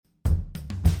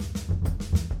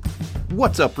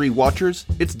What's up, rewatchers?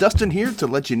 It's Dustin here to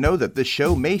let you know that this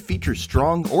show may feature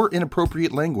strong or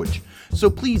inappropriate language, so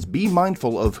please be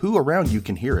mindful of who around you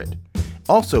can hear it.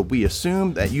 Also, we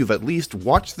assume that you've at least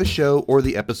watched the show or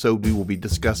the episode we will be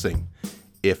discussing.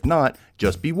 If not,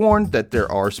 just be warned that there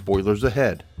are spoilers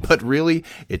ahead. But really,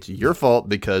 it's your fault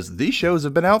because these shows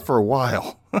have been out for a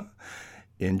while.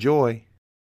 Enjoy.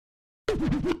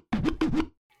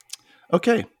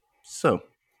 Okay, so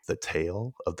The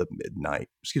Tale of the Midnight.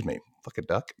 Excuse me, fucking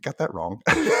duck. Got that wrong.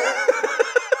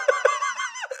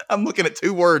 I'm looking at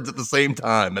two words at the same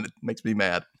time and it makes me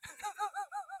mad.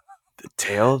 The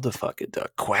Tale of the fucking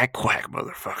duck. Quack, quack,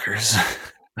 motherfuckers.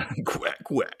 Quack,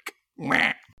 quack.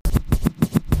 Quack.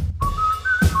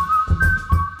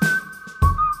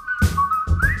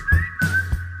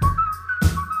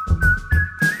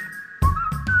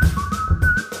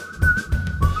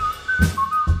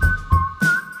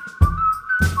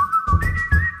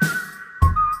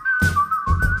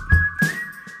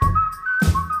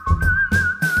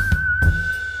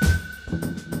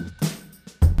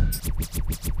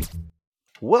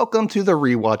 Welcome to the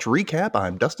Rewatch Recap.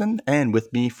 I'm Dustin, and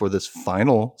with me for this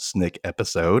final SNICK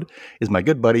episode is my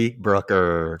good buddy,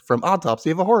 Brucker, from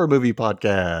Autopsy of a Horror Movie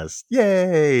podcast.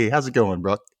 Yay! How's it going,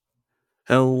 Bruck?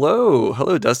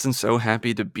 Hello, Dustin. So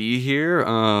happy to be here.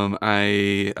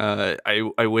 I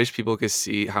wish people could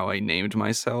see how I named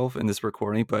myself in this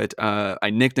recording, but I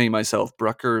nicknamed myself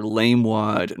Brucker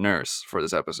Lamewad Nurse for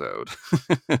this episode.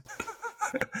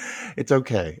 It's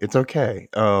okay. It's okay.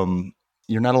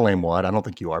 You're not a lame wad. I don't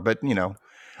think you are, but you know,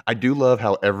 I do love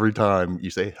how every time you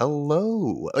say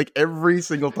hello, like every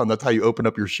single time, that's how you open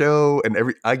up your show,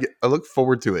 and I look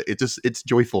forward to it. It's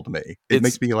joyful to me. It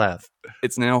makes me laugh.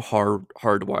 It's now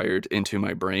hardwired into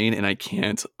my brain, and I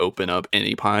can't open up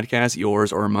any podcast,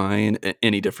 yours or mine,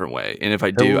 any different way. And if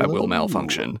I do, I will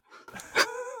malfunction.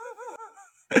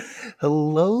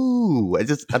 Hello. I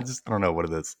don't know what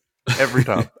it is. Every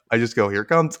time I just go, here it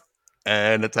comes,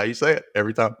 and that's how you say it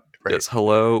every time. Right. Yes,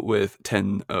 hello with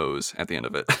 10 O's at the end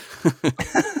of it.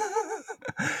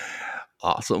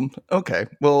 Awesome. Okay.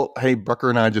 Well, hey,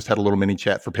 Brucker and I just had a little mini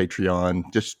chat for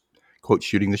Patreon, just quote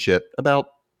shooting the shit about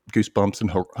Goosebumps and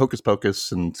Hocus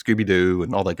Pocus and Scooby-Doo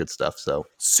and all that good stuff. So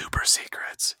super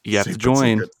secrets. You have to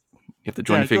join. Secrets. You have to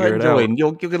join and figure it out.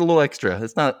 You'll get a little extra.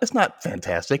 It's not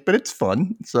fantastic, but it's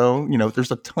fun. So, you know,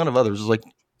 there's a ton of others. There's like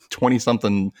 20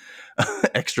 something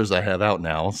extras I have out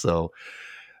now. So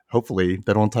hopefully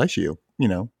that'll entice you, you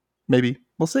know, maybe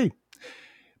we'll see.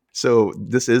 So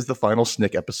this is the final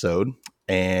SNICK episode,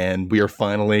 and we are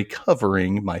finally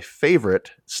covering my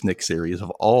favorite SNICK series of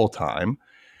all time.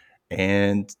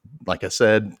 And like I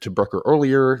said to Brucker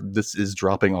earlier, this is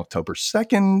dropping October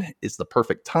 2nd. It's the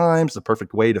perfect time. It's the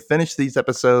perfect way to finish these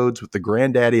episodes with the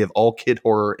granddaddy of all kid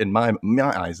horror, in my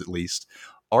eyes at least.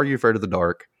 Are You Afraid of the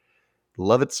Dark?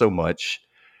 Love it so much.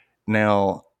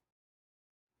 Now,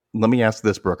 let me ask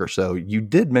this, Brucker. So you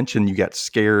did mention you got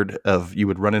scared of, you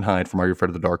would run and hide from Are You Afraid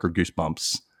of the Dark or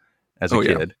Goosebumps as a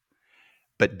kid.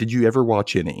 But did you ever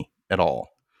watch any at all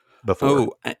before?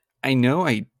 Oh, I know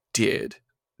I did.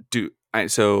 I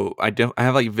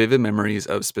have like vivid memories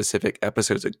of specific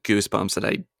episodes of Goosebumps that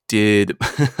I did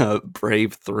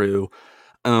brave through.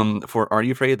 For Are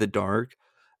You Afraid of the Dark,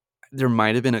 there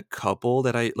might have been a couple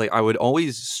that I would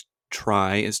always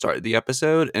try and start the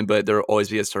episode, but there will always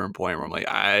be a certain point where I'm like,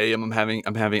 I'm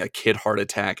having a kid heart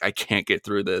attack. I can't get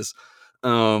through this.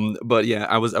 But yeah,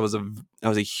 I was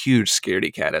a huge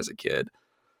scaredy cat as a kid.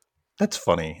 That's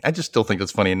funny. I just still think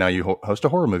that's funny. And now you host a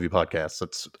horror movie podcast.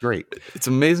 That's great. It's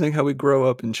amazing how we grow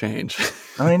up and change.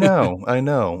 I know.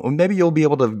 Well, maybe you'll be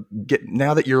able to get,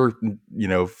 now that you're, you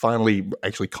know, finally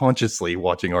actually consciously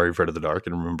watching Are You Afraid of the Dark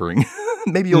and remembering,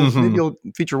 maybe you'll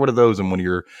feature one of those in one of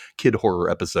your kid horror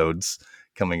episodes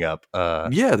coming up.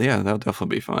 Yeah, that'll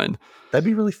definitely be fun. That'd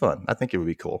be really fun. I think it would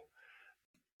be cool.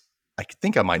 I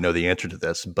think I might know the answer to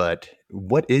this, but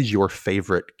what is your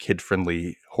favorite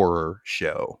kid-friendly horror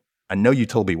show? I know you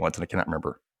told me once, and I cannot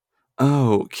remember.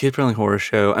 Oh, kid-friendly horror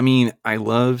show. I mean, I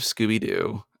love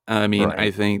Scooby-Doo. I mean, right.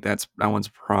 I think that one's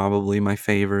probably my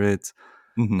favorite.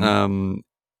 Mm-hmm.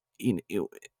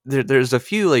 There's a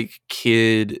few like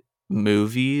kid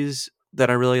movies that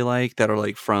I really like that are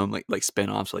like from like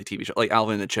spin-offs, like TV shows, like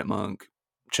Alvin and the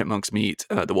Chipmunks Meet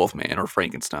the Wolfman or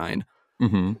Frankenstein.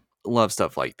 Mm-hmm. Love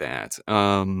stuff like that.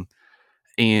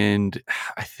 And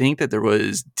I think that there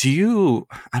was,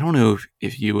 I don't know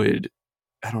if you would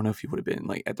have been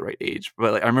like at the right age,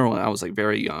 but like, I remember when I was like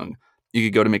very young, you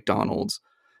could go to McDonald's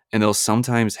and they'll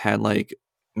sometimes had like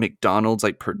McDonald's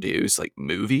like produce like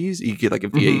movies. You get like a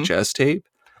VHS tape.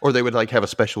 Or they would like have a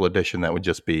special edition that would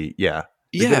just be, they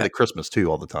did it at Christmas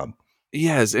too all the time.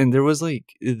 Yes, and there was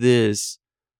like this.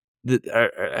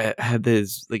 I had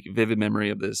this like vivid memory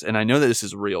of this, and I know that this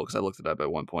is real because I looked it up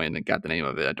at one point and got the name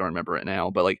of it. I don't remember it now,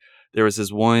 but like there was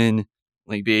this one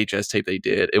like VHS tape they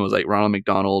did. It was like Ronald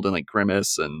McDonald and like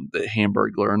Grimace and the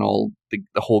Hamburglar and all the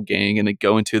whole gang, and they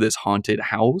go into this haunted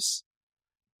house.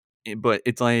 But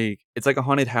it's like a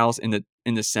haunted house in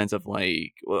the sense of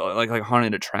like well, like a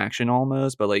haunted attraction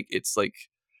almost, but like it's like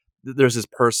there's this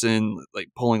person like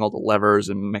pulling all the levers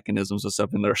and mechanisms and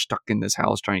stuff, and they're stuck in this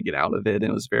house trying to get out of it. And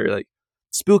it was very like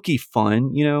spooky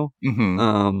fun, you know.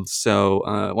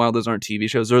 Mm-hmm. While those aren't TV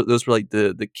shows, those were like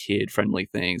the kid friendly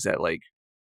things that like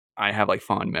I have like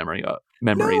fond No,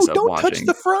 memories of don't touch watching.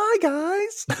 the fry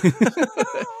guys.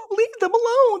 Leave them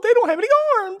alone. They don't have any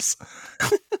arms.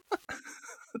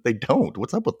 They don't.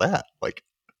 What's up with that? Like,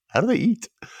 how do they eat?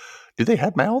 Do they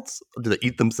have mouths? Do they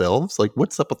eat themselves? Like,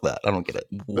 what's up with that? I don't get it.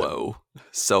 But Whoa,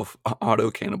 self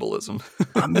auto cannibalism.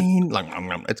 I mean, like,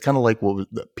 it's kind of like what was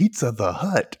the Pizza the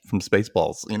Hut from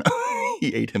Spaceballs. You know,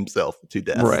 he ate himself to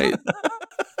death, Right.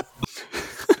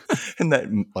 and that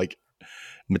like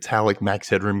metallic Max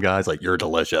Headroom guy's like, "You're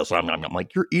delicious." I'm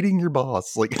like, "You're eating your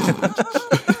boss." Like,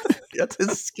 that's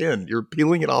his skin. You're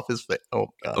peeling it off his face. Oh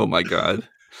god. Oh my god.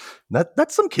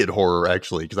 That's some kid horror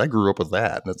actually, because I grew up with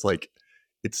that, and it's like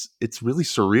it's really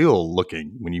surreal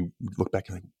looking when you look back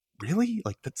and like, really,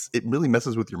 like it really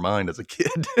messes with your mind as a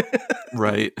kid.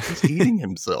 Right. He's eating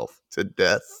himself to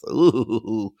death.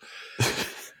 Ooh.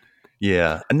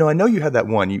 Yeah, no, I know you had that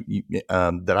one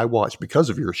that I watched because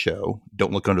of your show.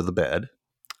 Don't Look Under the Bed,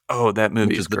 Oh, that movie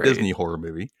which is is the great. Disney horror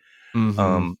movie. Mm-hmm. I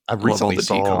I love all recently the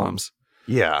saw. decoms.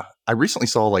 Yeah, I recently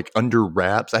saw like Under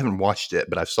Wraps. I haven't watched it,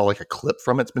 but I saw like a clip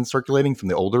from it. It's been circulating from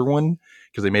the older one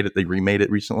because they remade it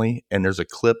recently. And there's a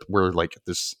clip where like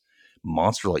this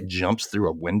monster like jumps through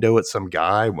a window at some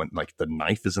guy when like the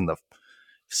knife is in the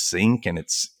sink and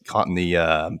it's caught in the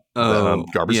Oh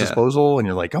garbage yeah. disposal. And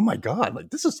you're like, oh my god,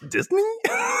 like this is Disney.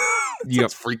 Yep.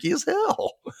 That's freaky as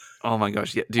hell. Oh my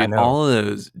gosh, yeah, I dude! know. All of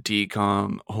those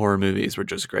decom horror movies were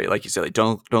just great. Like you said, like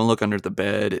don't look under the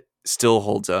bed still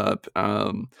holds up.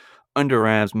 Under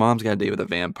Wraps, Mom's Got a Date with a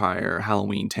Vampire,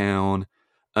 Halloween Town,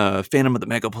 Phantom of the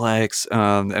Megaplex.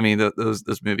 I mean, those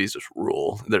movies just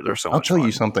rule. They're so I'll much tell you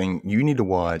fun. something you need to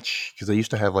watch because they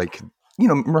used to have like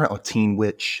remember how Teen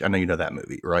Witch? I know you know that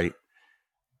movie, right?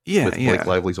 Yeah, With Blake yeah.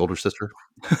 Lively's older sister.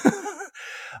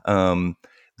 um,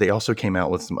 they also came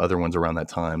out with some other ones around that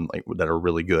time, like that are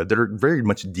really good. That are very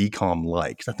much decom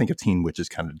like. I think a Teen Witch is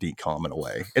kind of decom in a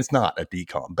way. It's not a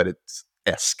decom, but it's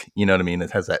esque. You know what I mean?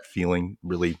 It has that feeling,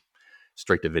 really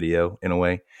straight to video in a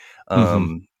way.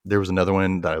 Hmm. There was another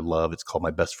one that I love. It's called My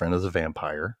Best Friend is a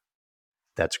Vampire.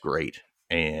 That's great,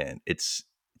 and it's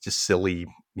just silly.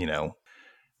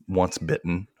 Once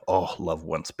Bitten. Oh, love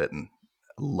Once Bitten.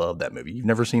 I love that movie. You've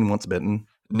never seen Once Bitten?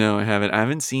 No, I haven't. I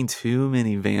haven't seen too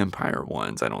many vampire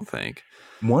ones. I don't think.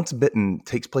 Once Bitten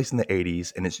takes place in the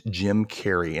 80s, and it's Jim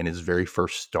Carrey in his very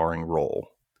first starring role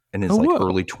in Oh his like whoa.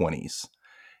 early 20s.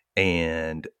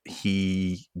 And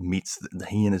he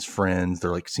and his friends,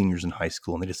 they're like seniors in high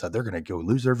school, and they decide they're going to go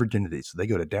lose their virginity. So they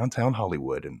go to downtown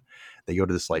Hollywood and they go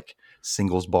to this like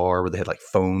singles bar where they had like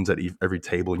phones at every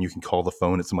table, and you can call the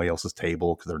phone at somebody else's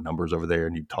table because their number's over there,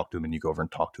 and you talk to them and you go over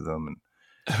and talk to them. And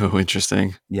Oh,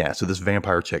 interesting. yeah, so this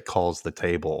vampire chick calls the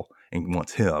table and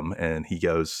wants him, and he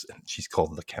goes, she's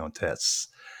called the Countess.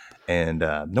 And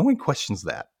no one questions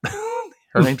that.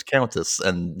 Her name's Countess,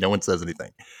 and no one says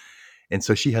anything. And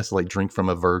so she has to like drink from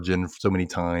a virgin so many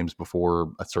times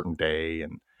before a certain day,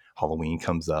 and Halloween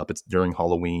comes up. It's during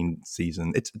Halloween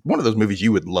season. It's one of those movies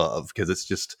you would love because it's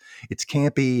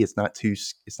campy. It's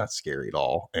not scary at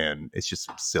all, and it's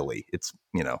just silly.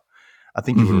 I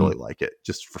think you would Hmm. really like it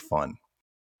just for fun.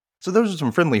 So those are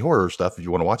some friendly horror stuff if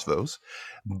you want to watch those.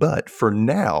 But for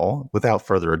now, without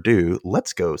further ado,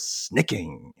 let's go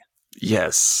snicking.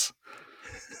 Yes.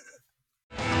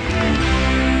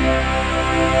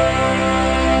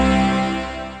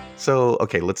 So,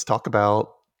 okay, let's talk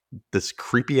about this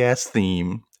creepy ass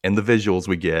theme and the visuals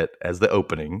we get as the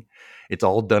opening. It's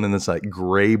all done in this like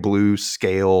gray blue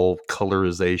scale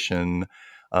colorization,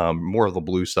 more of the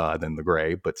blue side than the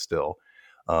gray, but still.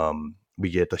 We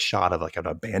get a shot of like an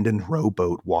abandoned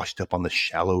rowboat washed up on the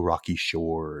shallow rocky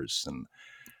shores, and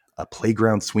a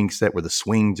playground swing set where the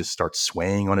swing just starts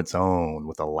swaying on its own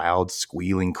with a loud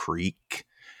squealing creak,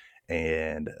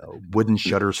 and wooden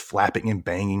shutters flapping and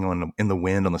banging in the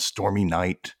wind on a stormy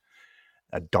night.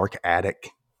 A dark attic.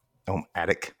 Oh,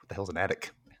 attic. What the hell's an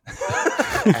attic?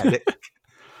 Attic.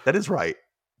 That is right.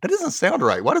 That doesn't sound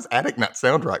right. Why does attic not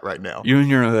sound right now? You're in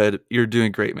your head. You're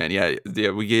doing great, man. Yeah,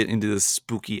 yeah. We get into this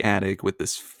spooky attic with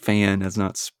this fan that's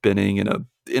not spinning in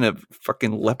a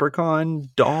fucking leprechaun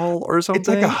doll or It's like a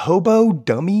something. hobo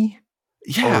dummy,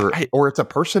 Yeah, or it's a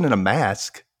person in a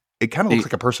mask. It kind of looks I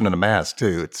like a person in a mask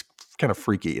too. It's kind of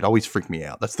freaky. It always freaked me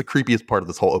out. That's the creepiest part of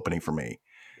this whole opening for me.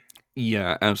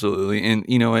 yeah, absolutely. And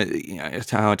you know what? Yeah, it's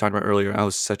how I talked about earlier. I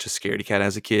was such a scaredy cat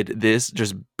as a kid. This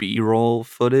just B-roll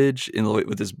footage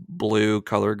with this blue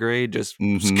color grade just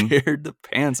Hmm. scared the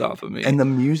pants off of me. And the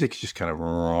music's just kind of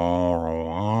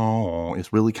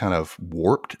it's really kind of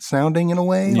warped sounding in a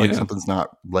way, like Yeah. something's not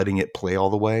letting it play all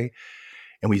the way.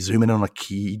 And we zoom in on a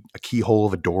keyhole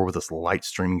of a door with this light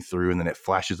streaming through, and then it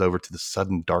flashes over to the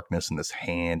sudden darkness, and this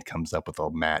hand comes up with a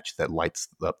match that lights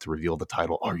up to reveal the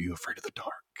title, Are You Afraid of the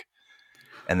Dark?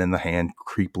 And then the hand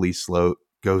creepily slow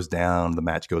goes down, the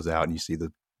match goes out, and you see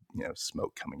the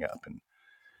smoke coming up, and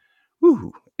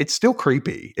whew, it's still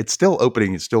creepy. It's still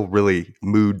opening. It's still really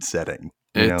mood setting.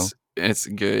 It's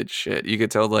good shit. You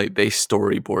could tell like they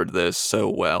storyboard this so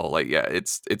well. Like yeah,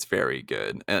 it's very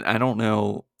good. And I don't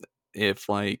know if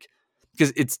like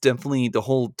because it's definitely the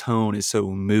whole tone is so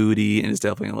moody and it's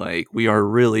definitely like we are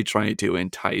really trying to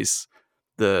entice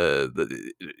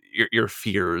your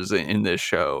fears in this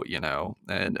show, you know.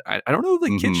 And I don't know if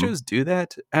like kid Hmm. shows do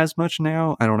that as much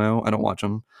now. I don't know. I don't watch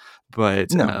them.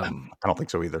 But No, I don't think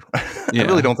so either. I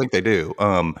really yeah. don't think they do.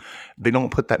 They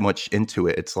don't put that much into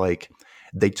it. It's like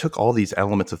they took all these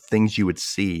elements of things you would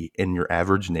see in your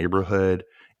average neighborhood.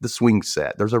 The swing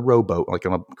set. There's a rowboat like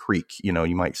on a creek. You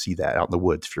might see that out in the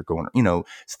woods if you're going.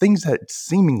 It's things that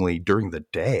seemingly during the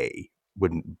day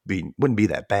wouldn't be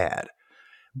that bad.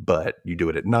 But you do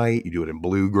it at night. You do it in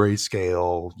blue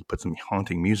grayscale. You put some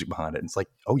haunting music behind it. And it's like,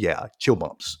 oh yeah, chill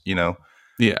bumps.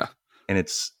 Yeah. And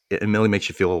it really makes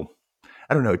you feel,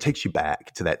 I don't know, it takes you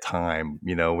back to that time,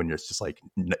 when you're just like,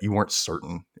 you weren't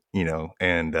certain,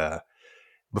 and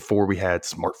before we had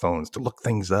smartphones to look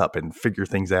things up and figure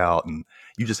things out, and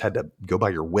you just had to go by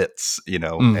your wits,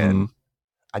 Hmm. and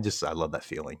I love that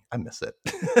feeling. I miss it.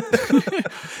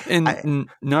 And I,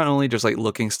 not only just like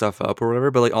looking stuff up or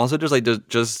whatever, but like also just like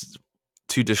just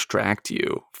to distract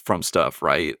you from stuff,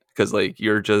 right? Because like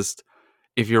you're just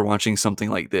if you're watching something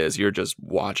like this, you're just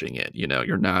watching it. You know,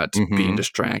 you're not being mhm.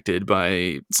 distracted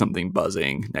by something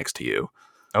buzzing next to you.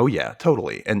 Oh yeah,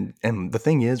 totally. And the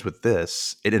thing is with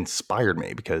this, it inspired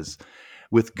me because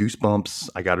with Goosebumps,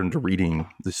 I got into reading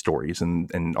the stories, and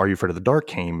Are You Afraid of the Dark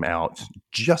came out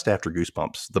just after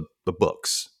Goosebumps. The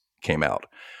books came out.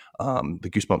 The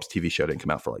Goosebumps TV show didn't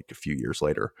come out for like a few years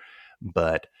later,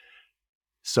 but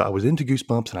so I was into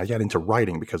Goosebumps and I got into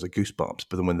writing because of Goosebumps.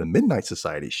 But then when the Midnight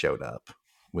Society showed up,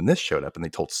 when this showed up and they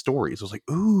told stories, I was like,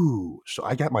 ooh. So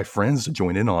I got my friends to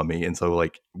join in on me. And so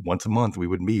like once a month we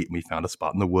would meet and we found a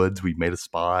spot in the woods. We made a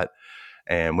spot.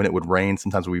 And when it would rain,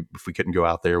 sometimes if we couldn't go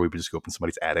out there, we would just go up in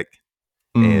somebody's attic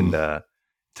Mm. and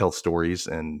tell stories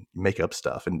and make up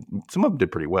stuff. And some of them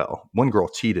did pretty well. One girl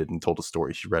cheated and told a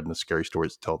story. She read in the Scary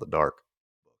Stories to Tell in the Dark.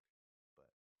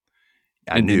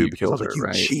 I And then knew you because I killed was like, her, you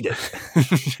right?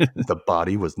 cheated. The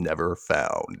body was never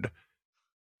found.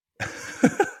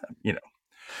 you know,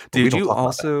 but we Did don't you talk about that.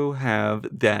 also have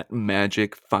that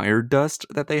magic fire dust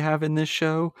that they have in this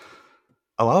show?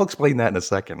 Oh, I'll explain that in a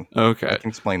second. I Okay. can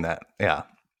explain that. Yeah.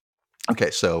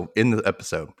 Okay. So in the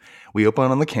episode, we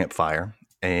open on the campfire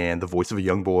and the voice of a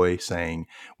young boy saying,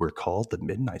 We're called the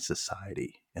Midnight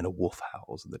Society, and a wolf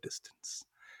howls in the distance.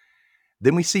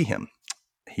 Then we see him.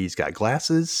 He's got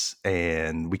glasses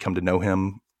and we come to know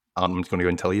him. I'm just going to go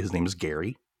and tell you his name is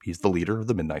Gary. He's the leader of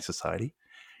the Midnight Society.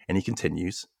 And he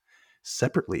continues,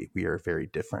 Separately, we are very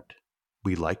different.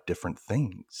 We like different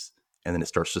things. And then it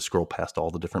starts to scroll past all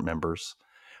the different members.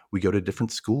 We go to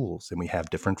different schools and we have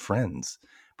different friends.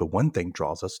 But one thing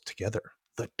draws us together,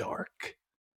 the dark.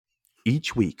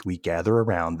 Each week, we gather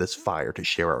around this fire to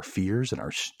share our fears and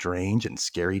our strange and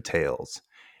scary tales.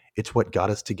 It's what got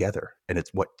us together, and it's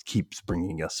what keeps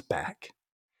bringing us back.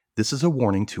 This is a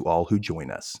warning to all who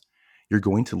join us. You're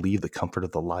going to leave the comfort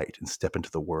of the light and step into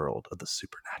the world of the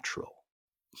supernatural.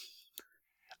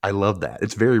 I love that.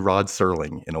 It's very Rod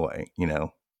Serling in a way.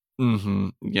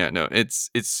 Yeah, no, it's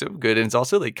so good, and it's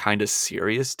also like kind of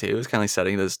serious too. It's kind of like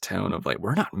setting this tone of like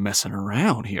we're not messing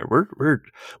around here.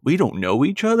 We don't know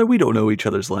each other. We don't know each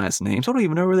other's last names. I don't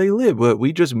even know where they live. But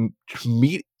we just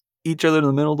meet each other in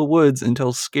the middle of the woods and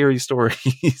tell scary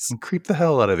stories. And creep the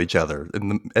hell out of each other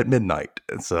at midnight.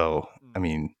 And so, I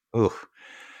mean, ugh.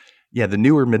 Yeah, the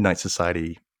newer Midnight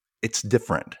Society, it's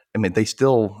different. I mean, they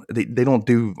don't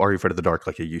do Are You Afraid of the Dark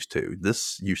like they used to.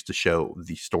 This used to show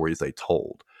the stories they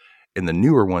told. In the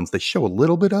newer ones, they show a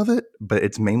little bit of it, but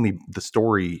it's mainly the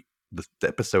story. The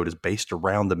episode is based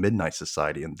around the Midnight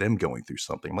Society and them going through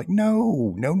something. I'm like,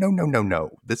 no, no, no, no, no,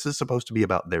 no. This is supposed to be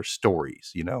about their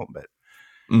stories, but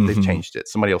they've Mm-hmm. changed it.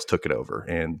 Somebody else took it over,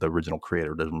 and the original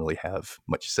creator doesn't really have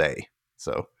much say.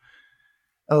 So,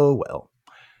 oh well.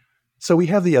 So we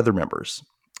have the other members.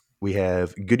 We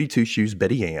have Goody Two Shoes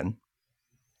Betty Ann,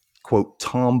 quote,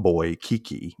 tomboy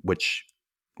Kiki, which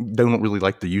don't really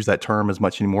like to use that term as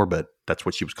much anymore, but that's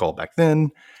what she was called back then.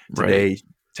 Right. Today,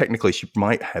 technically, she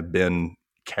might have been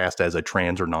cast as a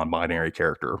trans or non-binary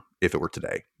character if it were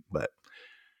today.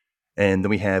 And then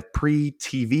we have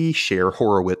pre-TV Cher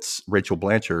Horowitz Rachel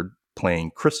Blanchard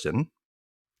playing Kristen.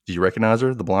 Did you recognize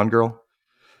her, the blonde girl?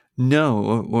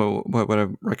 No, what would I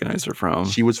recognize her from?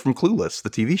 She was from Clueless, the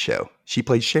TV show. She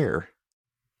played Cher.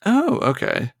 Oh,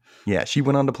 okay. Yeah, she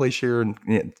went on to play Cher, and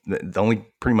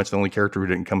pretty much the only character who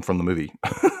didn't come from the movie,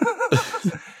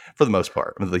 for the most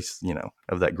part, at least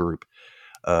of that group.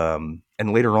 And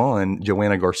later on,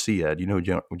 Joanna Garcia. Do you know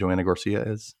who Joanna Garcia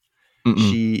is?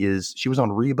 Mm-mm. She was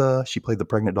on Reba. She played the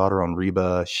pregnant daughter on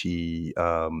Reba. She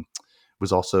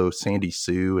was also Sandy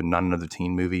Sue in Not Another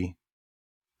Teen Movie.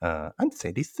 I'm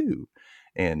Sandy Sue.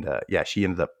 And she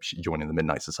ended up joining the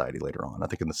Midnight Society later on, I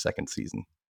think in the second season.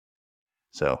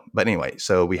 So, but anyway,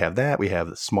 so we have that. We have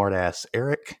the smart ass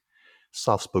Eric,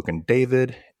 soft spoken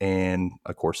David, and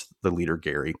of course the leader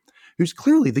Gary, who's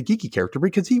clearly the geeky character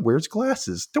because he wears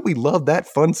glasses. Don't we love that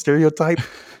fun stereotype?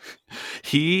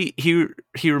 he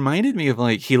reminded me of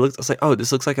he looked. I was like, oh,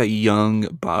 this looks like a young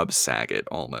Bob Saget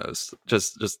almost.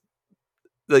 Just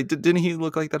like, didn't he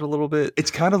look like that a little bit?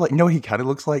 It's kind of like he kind of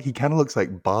looks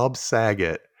like Bob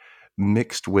Saget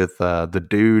mixed with the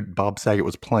dude Bob Saget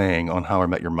was playing on How I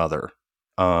Met Your Mother.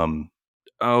 Ted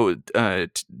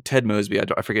Mosby.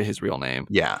 I forget his real name.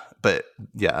 Yeah, but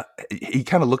yeah, he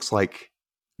kind of looks like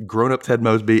grown-up Ted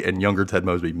Mosby and younger Ted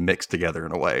Mosby mixed together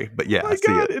in a way. But yeah, Oh I my see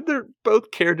God, it. they're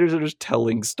both characters are just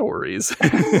telling stories.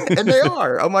 And they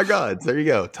are. Oh my God. There you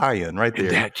go. Tie-in right there.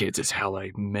 And that, kids, is how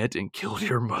I met and killed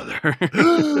your mother.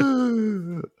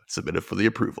 Submitted for the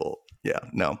approval. Yeah,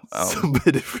 no.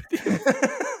 Submitted for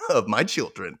the of my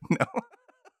children. No.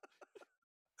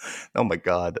 Oh my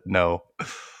God. No.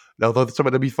 Although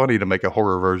that'd be funny to make a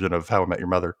horror version of How I Met Your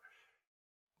Mother.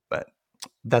 But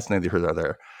that's neither here nor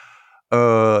there.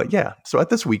 So at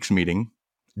this week's meeting,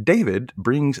 David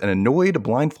brings an annoyed,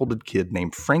 blindfolded kid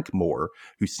named Frank Moore,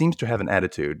 who seems to have an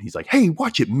attitude. He's like, hey,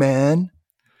 watch it, man.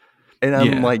 And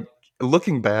I'm like,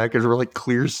 looking back, there's really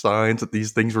clear signs that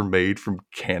these things were made from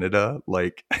Canada,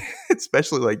 like,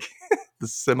 especially like the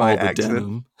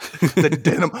semi-accent. The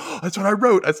denim. That's what I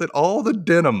wrote. I said, all the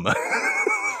denim.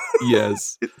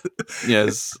 Yes.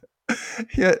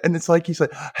 Yeah, and it's like he's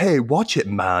like, hey, watch it,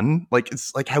 man. Like,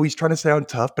 it's like how he's trying to sound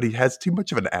tough, but he has too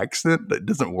much of an accent that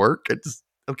doesn't work. It just,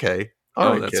 okay.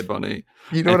 All right, that's kid. funny.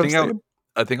 You know what I'm saying?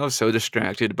 I think I was so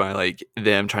distracted by like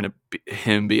them trying to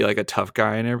him be like a tough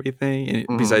guy and everything,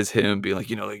 and besides him being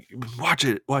like, watch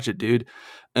it, dude.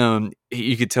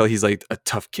 You could tell he's like a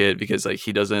tough kid because like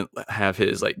he doesn't have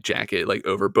his like jacket like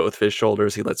over both of his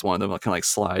shoulders. He lets one of them kind of like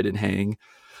slide and hang.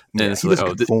 And Yeah, it's he like,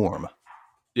 doesn't conform.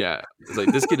 Yeah, it's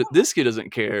like this kid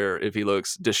doesn't care if he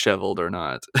looks disheveled or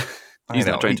not. He's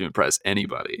not trying to impress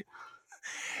anybody.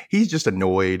 He's just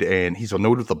annoyed, and he's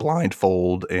annoyed with the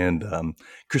blindfold. And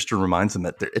Kristen reminds him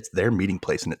that it's their meeting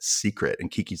place and it's secret. And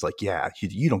Kiki's like, yeah,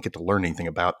 you don't get to learn anything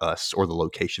about us or the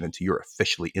location until you're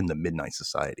officially in the Midnight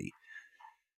Society.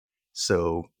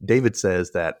 So David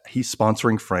says that he's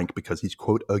sponsoring Frank because he's,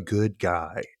 quote, a good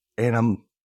guy. And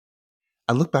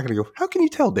I look back and I go, how can you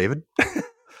tell, David?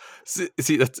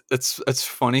 See, that's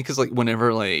funny because like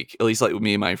whenever like at least like with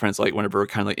me and my friends, like whenever we're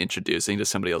kind of like introducing to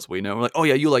somebody else we know, we're like, oh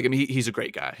yeah, you like him, he's a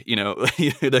great guy,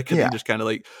 that can just kind of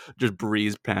like just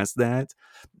breeze past that.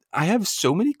 I have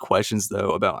so many questions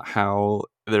though about how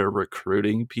they're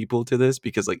recruiting people to this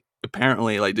because like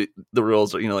apparently like the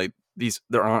rules are like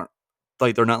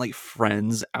they're not like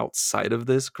friends outside of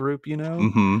this group,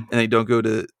 and they don't go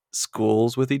to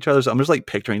schools with each other. So I'm just like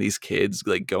picturing these kids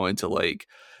like going to like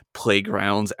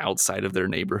playgrounds outside of their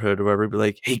neighborhood or whatever, be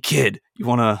like, hey kid, you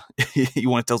wanna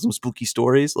tell some spooky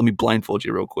stories? Let me blindfold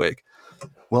you real quick.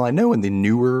 Well, I know in the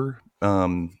newer Are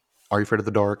You Afraid of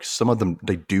the Dark, some of them,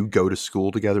 they do go to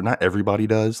school together. Not everybody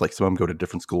does. Like some of them go to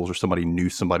different schools, or somebody knew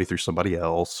somebody through somebody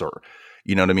else, or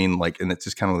you know what I mean? Like, and it's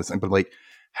just kind of the same. But like,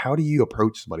 how do you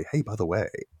approach somebody? Hey, by the way,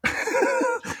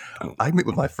 I meet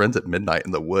with my friends at midnight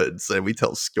in the woods and we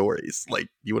tell stories. Like,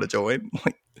 you want to join?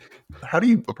 Like, how do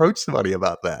you approach somebody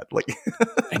about that? Like,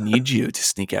 I need you to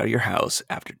sneak out of your house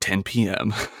after 10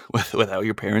 p.m. without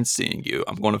your parents seeing you.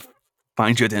 I'm going to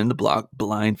find you at the end of the block,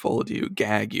 blindfold you,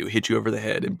 gag you, hit you over the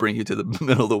head, and bring you to the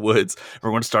middle of the woods. We're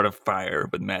going to start a fire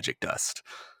with magic dust.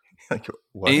 Like,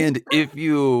 what? And if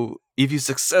you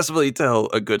successfully tell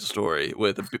a good story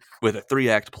with a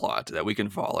 3-act plot that we can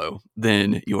follow,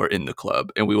 then you are in the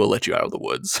club, and we will let you out of the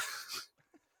woods.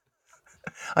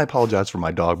 I apologize for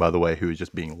my dog, by the way, who is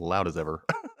just being loud as ever.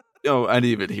 Oh, I didn't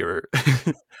even hear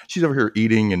her. She's over here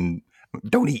eating and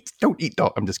don't eat,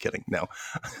 dog. I'm just kidding. No.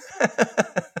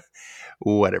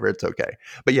 Whatever, it's okay.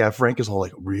 But yeah, Frank is all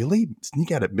like, really?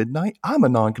 Sneak out at midnight? I'm a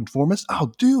nonconformist.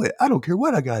 I'll do it. I don't care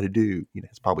what I got to do.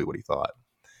 That's probably what he thought.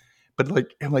 But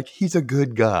I'm like, he's a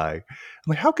good guy. I'm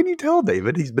like, how can you tell,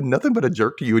 David? He's been nothing but a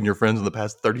jerk to you and your friends in the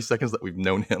past 30 seconds that we've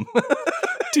known him.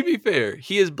 To be fair,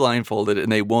 he is blindfolded, and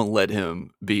they won't let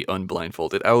him be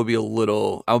unblindfolded.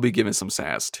 I'll be giving some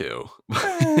sass too.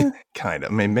 Kind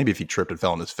of. I mean, maybe if he tripped and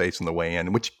fell on his face on the way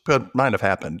in, which might have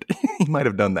happened, he might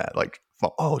have done that. Like,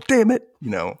 oh, damn it.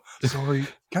 Sorry.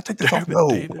 Gotta take this off.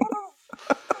 No.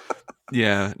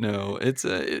 Yeah, no, it's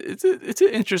an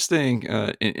interesting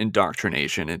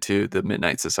indoctrination into the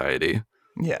Midnight Society.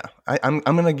 Yeah, I'm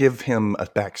going to give him a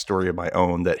backstory of my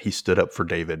own that he stood up for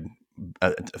David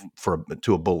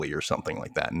to a bully or something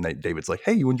like that, and David's like,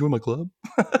 "Hey, you enjoy my club?"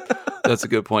 That's a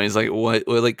good point. It's like what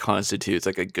like constitutes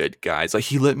like a good guy. It's like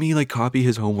he let me like copy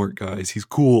his homework, guys. He's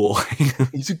cool.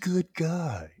 He's a good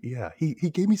guy. Yeah, he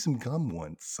gave me some gum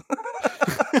once.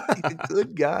 He's a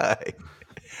good guy.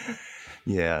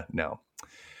 Yeah, no.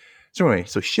 So anyway,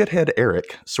 so shithead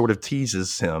Eric sort of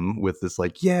teases him with this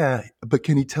like, yeah, but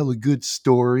can he tell a good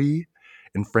story?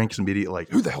 And Frank's immediately like,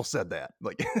 who the hell said that?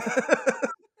 Like,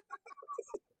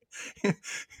 and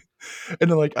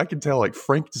then like I can tell like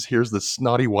Frank just hears this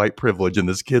snotty white privilege in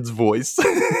this kid's voice.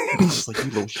 He's just like,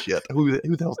 you little shit. Who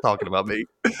the hell's talking about me?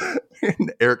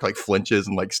 And Eric like flinches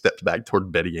and like steps back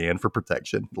toward Betty Ann for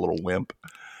protection. The little wimp.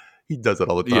 He does that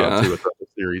all the time too throughout the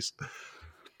series.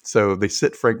 So they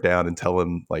sit Frank down and tell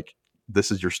him like,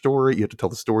 this is your story. You have to tell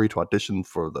the story to audition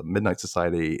for the Midnight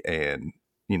Society. And,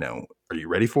 are you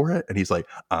ready for it? And he's like,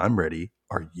 I'm ready.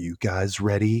 Are you guys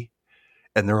ready?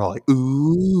 And they're all like,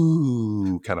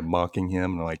 ooh, kind of mocking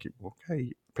him. And I'm like,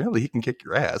 okay, apparently he can kick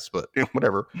your ass, but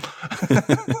whatever.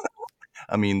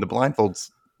 I mean, the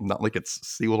blindfold's not like it's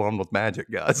sealed on with magic,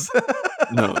 guys.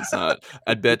 No, it's not.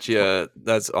 I bet you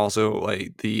that's also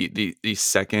like the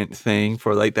second thing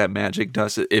for like that magic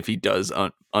dust. If he does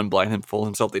unblind him full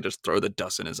himself, they just throw the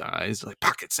dust in his eyes, like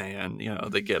pocket sand.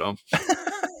 They get him.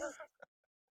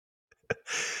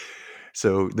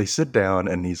 So they sit down,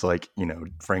 and he's like,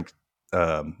 Frank.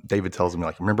 David tells him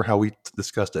like, remember how we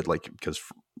discussed it? Like, because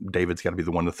David's got to be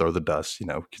the one to throw the dust,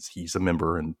 because he's a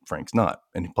member and Frank's not,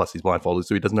 and plus he's blindfolded,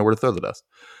 so he doesn't know where to throw the dust.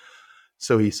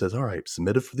 So he says, all right,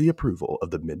 submitted for the approval of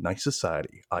the Midnight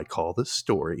Society. I call this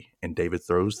story. And David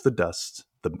throws the dust,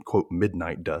 the quote,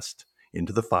 midnight dust,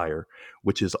 into the fire,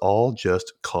 which is all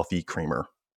just coffee creamer.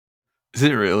 Is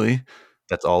it really?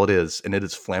 That's all it is. And it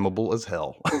is flammable as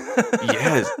hell.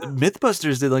 Yes.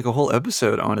 Mythbusters did like a whole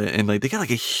episode on it. And like they got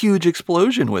like a huge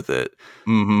explosion with it.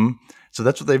 Mm-hmm. So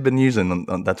that's what they've been using.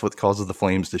 That's what causes the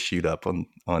flames to shoot up on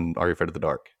Are You Afraid of the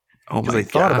Dark? Oh my God. Because they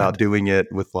thought about doing it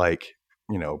with like,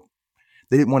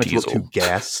 they didn't want it to look too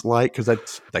gas-like because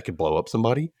that could blow up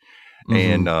somebody.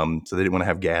 Mm-hmm. And so they didn't want to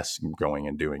have gas going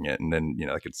and doing it. And then,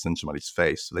 that could singe somebody's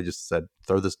face. So they just said,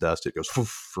 throw this dust. It goes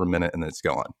for a minute and then it's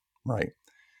gone. Right.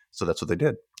 So that's what they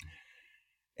did.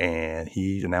 And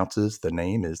he announces the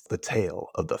name is The Tale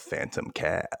of the Phantom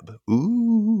Cab.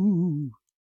 Ooh.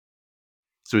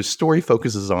 So his story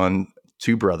focuses on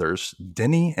two brothers,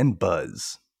 Denny and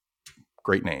Buzz.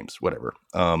 Great names, whatever.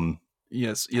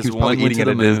 Yes. One went to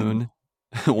the moon.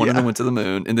 One of them went to the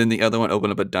moon, and then the other one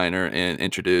opened up a diner and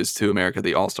introduced to America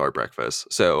the All-Star Breakfast.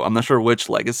 So I'm not sure which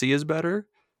legacy is better.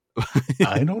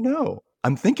 I don't know.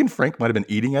 I'm thinking Frank might have been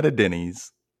eating at a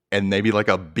Denny's, and maybe like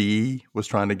a bee was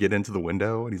trying to get into the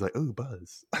window, and he's like, "Oh,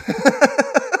 Buzz."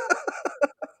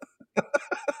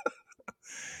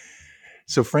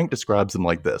 So Frank describes him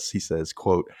like this. He says,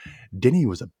 quote, Denny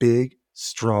was a big,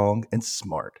 strong, and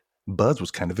smart. Buzz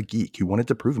was kind of a geek who wanted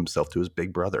to prove himself to his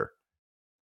big brother.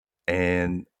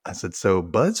 And I said, so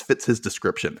Buzz fits his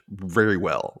description very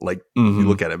well. Like, you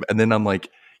look at him, and then I'm like,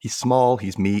 he's small,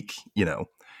 he's meek,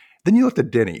 Then you look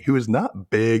at Denny, who is not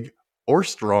big or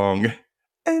strong,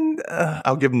 and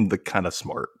I'll give him the kind of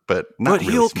smart, but not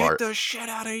really smart. But he'll kick the shit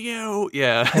out of you.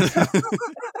 Yeah.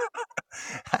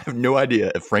 I have no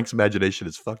idea if Frank's imagination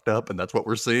is fucked up, and that's what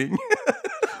we're seeing.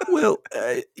 Well,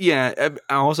 yeah.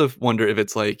 I also wonder if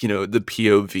it's like, the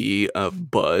POV of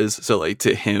Buzz. So like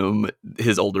to him,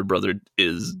 his older brother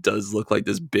does look like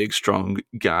this big, strong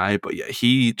guy, but yeah,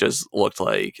 he just looked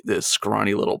like this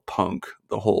scrawny little punk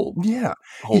the Yeah,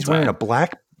 whole he's wearing a time.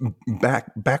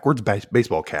 black backwards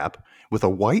baseball cap with a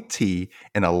white tee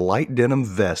and a light denim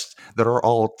vest that are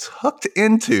all tucked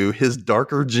into his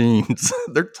darker jeans.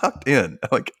 They're tucked in.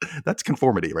 Like that's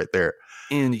conformity right there.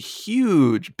 In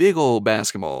huge, big old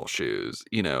basketball shoes,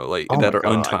 like Oh that my are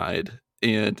god. untied.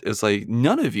 And it's like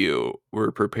none of you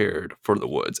were prepared for the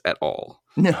woods at all.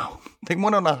 No, they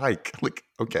went on a hike. Like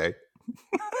okay,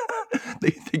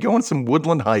 they go on some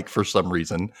woodland hike for some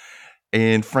reason.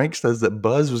 And Frank says that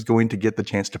Buzz was going to get the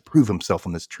chance to prove himself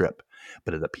on this trip,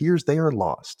 but it appears they are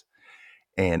lost.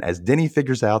 And as Denny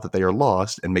figures out that they are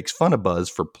lost and makes fun of Buzz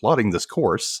for plotting this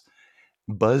course,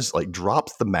 Buzz like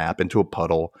drops the map into a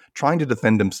puddle, trying to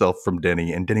defend himself from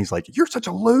Denny. And Denny's like, "You're such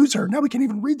a loser. Now we can't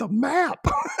even read the map."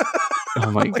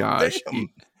 Oh my Like, gosh. damn.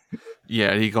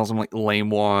 Yeah, he calls him like lame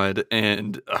wad,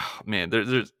 and man,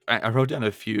 I wrote down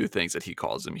a few things that he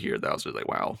calls him here that I was really like,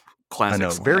 wow, I classic know,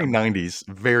 very slam. 90s,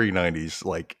 very 90s.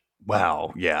 Like,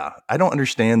 wow, yeah. I don't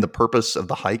understand the purpose of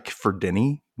the hike for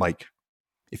Denny. Like,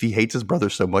 if he hates his brother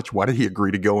so much, why did he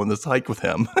agree to go on this hike with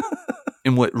him?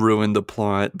 And what ruined the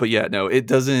plot. But yeah, no, it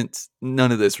doesn't.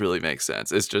 None of this really makes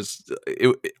sense. It's just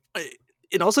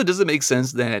it also doesn't make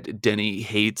sense that Denny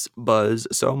hates Buzz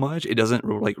so much. It doesn't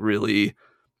like really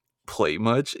play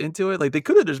much into it. Like they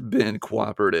could have just been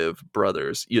cooperative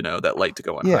brothers, that like to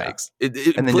go on Yeah. hikes. It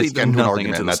And then just played get into an nothing argument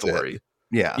into and the that's it. story.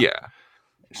 Yeah. Yeah.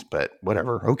 But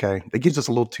whatever. Okay. It gives us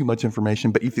a little too much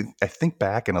information. But if I think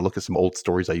back and I look at some old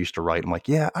stories I used to write, I'm like,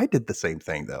 yeah, I did the same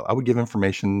thing though. I would give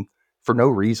information for no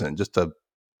reason,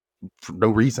 for no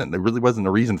reason. There really wasn't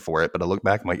a reason for it. But I look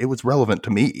back, I'm like, it was relevant to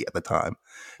me at the time.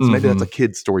 So maybe that's Hmm. a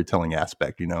kid's storytelling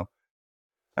aspect. I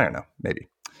don't know. Maybe.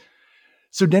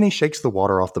 So Denny shakes the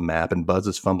water off the map and Buzz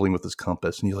is fumbling with his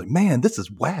compass. And he's like, man, this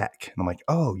is whack. And I'm like,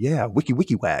 oh, yeah, wiki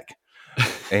whack.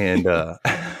 And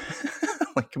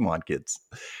like, come on, kids.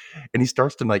 And he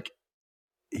starts to like,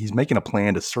 he's making a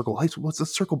plan to circle. Hey, so let's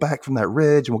circle back from that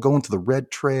ridge and we'll go into the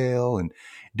red trail. And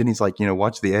then he's like,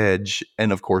 watch the edge.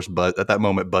 And of course, Buzz at that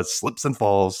moment, Buzz slips and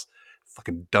falls.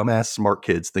 Fucking dumbass smart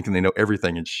kids thinking they know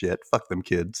everything and shit. Fuck them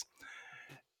kids.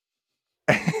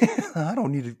 I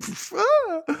don't need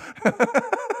to.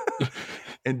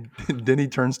 And then he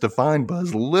turns to find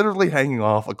Buzz literally hanging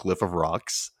off a cliff of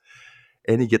rocks.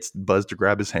 And he gets Buzz to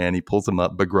grab his hand. He pulls him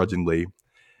up begrudgingly.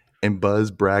 And Buzz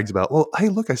brags about, well, hey,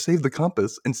 look, I saved the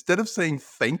compass. Instead of saying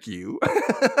thank you.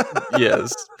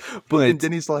 Yes, And but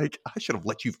then he's like, I should have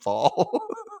let you fall.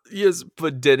 yes,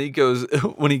 but Denny goes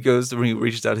when he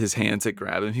reaches out his hand to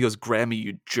grab him. He goes, "Grab me,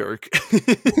 you jerk."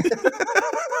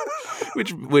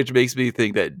 Which makes me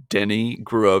think that Denny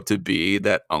grew up to be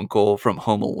that uncle from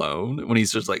Home Alone when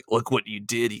he's just like, "Look what you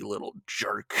did, you little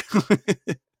jerk."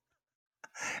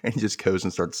 And he just goes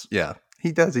and starts, yeah,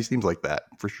 he does. He seems like that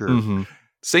for sure. Hmm.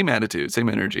 Same attitude, same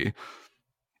energy.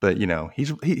 But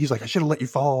he's like, I should have let you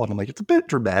fall, and I'm like, it's a bit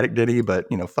dramatic, Denny, but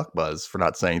fuck Buzz for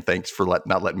not saying thanks for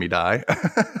not letting me die.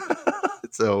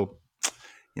 So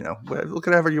look at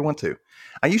whatever you want to.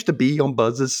 I used to be on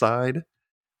Buzz's side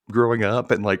growing up,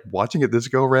 and like watching it this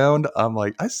go around, I'm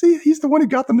like, I see he's the one who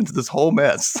got them into this whole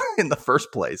mess in the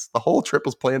first place. The whole trip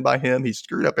was planned by him. He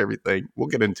screwed up everything. We'll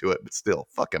get into it, but still,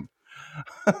 fuck him.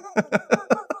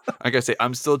 I gotta say,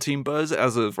 I'm still Team Buzz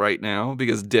as of right now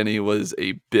because Denny was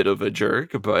a bit of a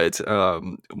jerk, but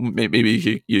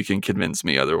maybe you can convince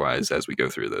me otherwise as we go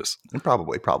through this. And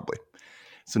probably.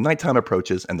 So nighttime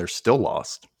approaches, and they're still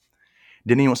lost.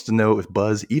 Denny wants to know if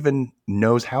Buzz even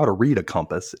knows how to read a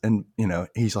compass. And,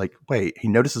 he's like, wait, he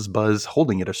notices Buzz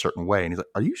holding it a certain way. And he's like,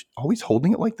 are you always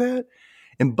holding it like that?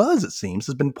 And Buzz, it seems,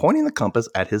 has been pointing the compass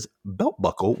at his belt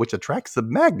buckle, which attracts the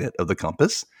magnet of the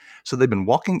compass. So they've been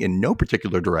walking in no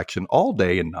particular direction all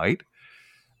day and night.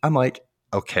 I'm like,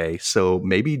 okay, so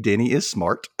maybe Denny is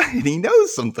smart and he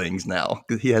knows some things now.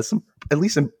 He has some, at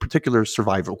least in particular,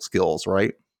 survival skills,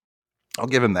 right? I'll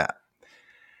give him that.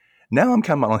 Now I'm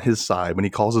kind of on his side when he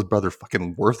calls his brother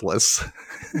fucking worthless.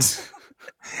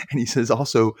 And he says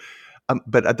also,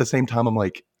 but at the same time, I'm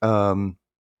like,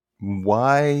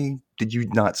 why did you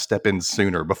not step in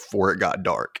sooner before it got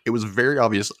dark? It was very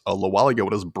obvious a little while ago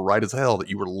when it was bright as hell that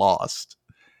you were lost.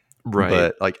 Right.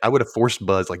 But like, I would have forced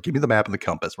Buzz, like, give me the map and the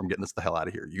compass. I'm getting this the hell out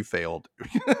of here. You failed.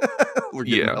 We're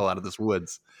getting the Yeah. hell out of this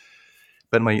woods.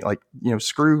 But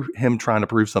screw him trying to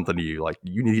prove something to you. Like,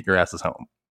 you need to get your asses home.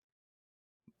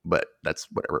 But that's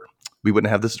whatever. We wouldn't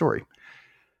have this story.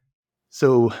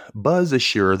 So Buzz is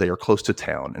sure they are close to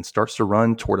town and starts to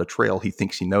run toward a trail he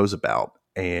thinks he knows about.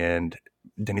 And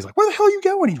Denny's like, where the hell are you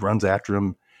going? He runs after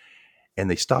him, and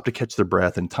they stop to catch their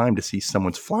breath in time to see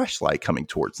someone's flashlight coming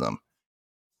towards them.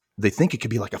 They think it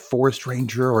could be like a forest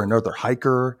ranger or another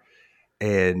hiker.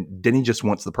 And Denny just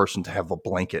wants the person to have a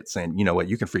blanket saying, you know what,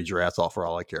 you can freeze your ass off for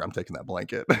all I care. I'm taking that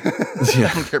blanket.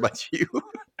 I don't care about you. I'm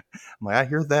like, I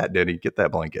hear that, Denny. Get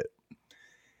that blanket.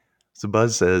 So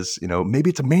Buzz says, maybe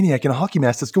it's a maniac in a hockey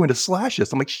mask that's going to slash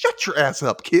us. I'm like, shut your ass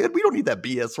up, kid. We don't need that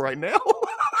BS right now.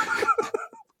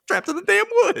 Trapped in the damn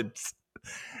woods.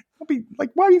 I'll be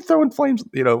like, why are you throwing flames?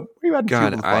 Why are you adding fuel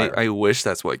to the fire? I wish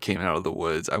that's what came out of the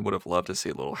woods. I would have loved to see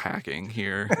a little hacking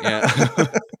here. Yeah.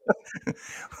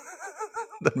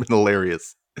 That'd been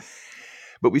hilarious.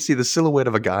 But we see the silhouette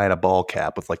of a guy in a ball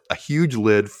cap with like a huge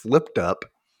lid flipped up.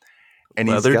 And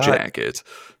leather jacket.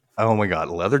 Oh my God,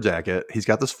 leather jacket. He's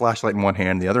got this flashlight in one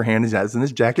hand. The other hand he has in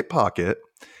his jacket pocket.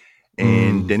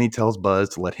 And Denny tells Buzz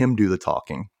to let him do the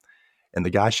talking. And the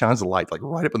guy shines the light like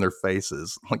right up in their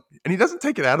faces. And he doesn't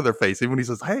take it out of their face. Even when he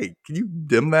says, hey, can you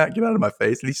dim that? Get out of my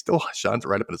face. And he still shines it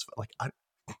right up in his face.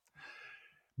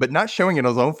 But not showing it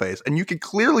on his own face. And you can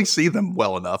clearly see them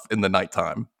well enough in the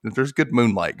nighttime. There's good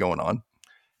moonlight going on.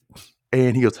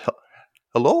 And he goes,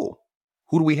 hello,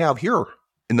 who do we have here?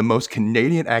 In the most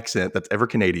Canadian accent that's ever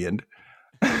Canadian.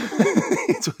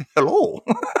 It's like, hello.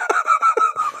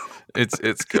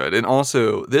 It's good. And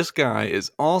also, this guy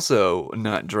is also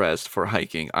not dressed for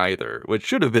hiking either, which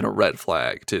should have been a red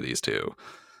flag to these two.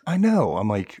 I know. I'm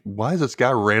like, why is this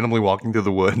guy randomly walking through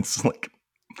the woods? Like,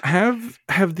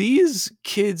 have these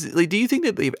kids, like, do you think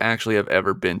that they've actually have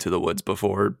ever been to the woods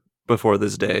before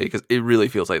this day? Because it really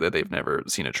feels like that they've never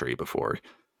seen a tree before.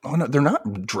 Oh no, they're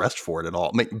not dressed for it at all.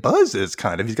 I mean, Buzz is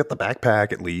kind of. He's got the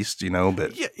backpack at least,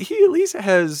 but yeah, he at least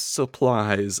has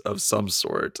supplies of some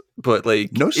sort. But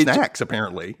like no snacks,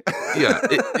 apparently. Yeah,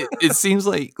 it seems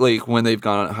like when they've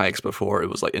gone on hikes before, it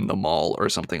was like in the mall or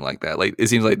something like that. Like it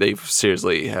seems like they've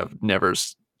seriously have never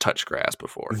touched grass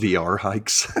before. VR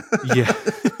hikes. Yeah.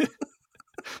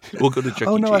 We'll go to Chuck E.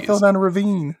 Oh no, Cheese. I fell down a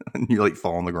ravine, and you like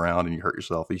fall on the ground and you hurt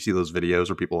yourself. You see those videos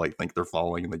where people like think they're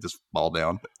falling and they just fall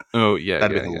down. Oh yeah,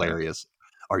 that'd be hilarious.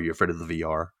 Are you afraid of the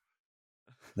VR?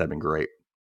 That'd been great.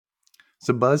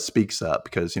 So Buzz speaks up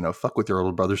because, fuck what your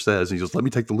older brother says. And he goes, let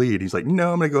me take the lead. He's like,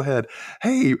 no, I'm going to go ahead.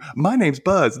 Hey, my name's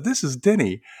Buzz. This is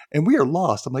Denny. And we are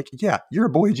lost. I'm like, yeah, you're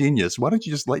a boy genius. Why don't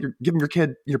you just give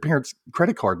him your parents'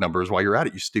 credit card numbers while you're at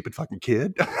it, you stupid fucking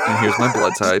kid. And here's my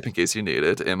blood type in case you need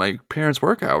it. And my parents'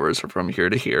 work hours are from here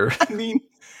to here. I mean,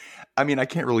 I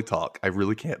can't really talk. I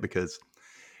really can't because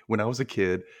when I was a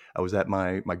kid, I was at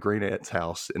my great aunt's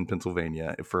house in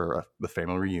Pennsylvania for the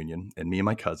family reunion, and me and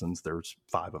my cousins, there's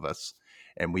 5 of us,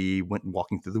 and we went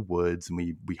walking through the woods, and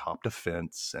we hopped a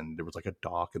fence, and there was like a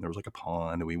dock, and there was like a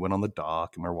pond, and we went on the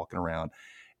dock, and we were walking around,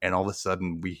 and all of a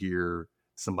sudden we hear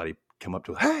somebody come up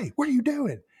to us, hey, what are you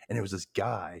doing? And it was this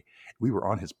guy. We were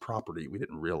on his property. We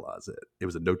didn't realize it. It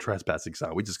was a no trespassing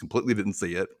sign. We just completely didn't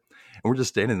see it, and we're just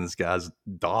standing in this guy's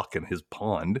dock in his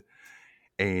pond.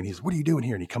 And he's, what are you doing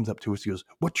here? And he comes up to us. He goes,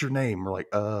 what's your name? We're like,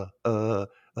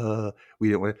 we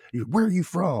didn't want to, where are you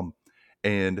from?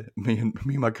 And me and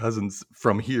my cousins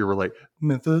from here were like,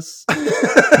 Memphis.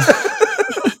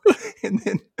 And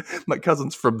then my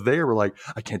cousins from there were like,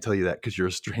 I can't tell you that because you're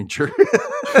a stranger.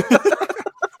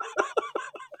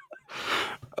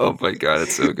 Oh my God,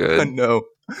 it's so good. I know.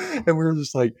 And we were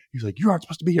just like, he was like, you aren't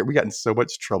supposed to be here. We got in so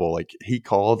much trouble. Like he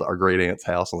called our great aunt's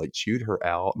house and like chewed her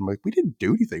out. And like, we didn't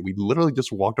do anything. We literally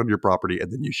just walked on your property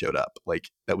and then you showed up. Like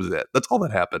that was it. That's all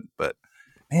that happened. But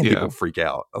man, people freak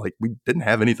out. Like we didn't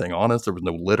have anything on us. There was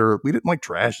no litter. We didn't like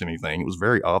trash anything. It was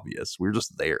very obvious. We were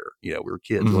just there. We were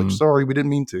kids. We're like, sorry, we didn't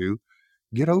mean to.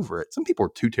 Get over it. Some people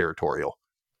are too territorial.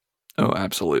 Oh,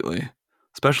 absolutely.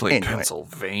 Especially in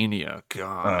Pennsylvania.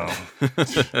 God.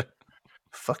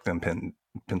 Fuck them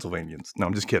Pennsylvanians. No,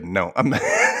 I'm just kidding. No, I'm not.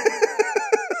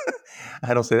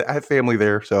 I don't say that. I have family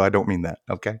there, so I don't mean that.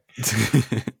 Okay.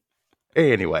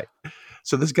 Anyway,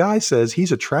 so this guy says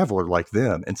he's a traveler like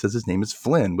them and says his name is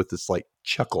Flynn with this like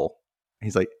chuckle.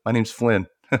 He's like, my name's Flynn.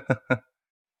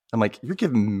 I'm like, you're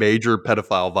giving major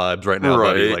pedophile vibes right now,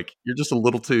 buddy. Like, you're just a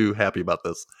little too happy about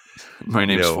this. My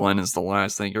name's Flynn is the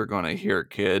last thing you're going to hear,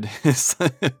 kid.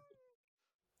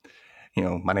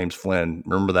 My name's Flynn.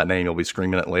 Remember that name. You'll be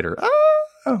screaming it later.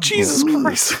 Oh, Jesus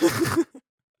Christ.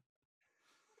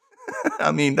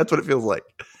 I mean, that's what it feels like.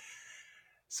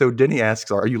 So Denny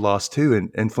asks, are you lost too?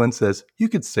 And Flynn says, you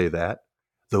could say that,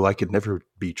 though I could never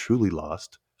be truly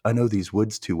lost. I know these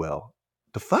woods too well.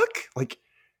 The fuck? Like,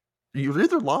 you're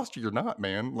either lost or you're not,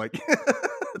 man. Like,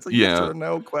 it's a yes or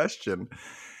no question.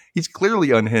 He's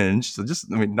clearly unhinged. So just,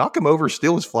 I mean, knock him over,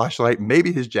 steal his flashlight,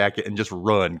 maybe his jacket, and just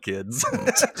run, kids.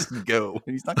 Just go.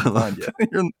 He's not going to find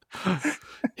you.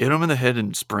 Hit him in the head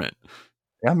and sprint.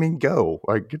 I mean, go.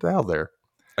 Like, get out of there.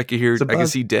 I can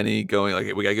see Denny going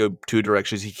like, we gotta go two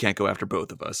directions. He can't go after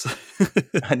both of us.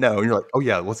 I know. And you're like, oh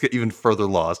yeah, let's get even further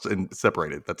lost and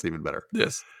separated. That's even better.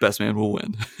 Yes, best man will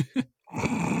win.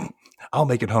 I'll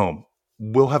make it home.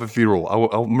 We'll have a funeral.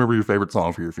 I'll remember your favorite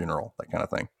song for your funeral. That kind of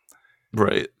thing.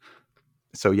 Right.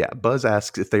 So yeah, Buzz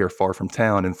asks if they are far from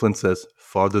town, and Flynn says,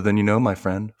 "Farther than you know, my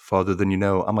friend. Farther than you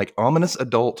know." I'm like, ominous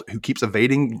adult who keeps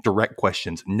evading direct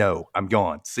questions. No, I'm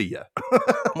gone. See ya.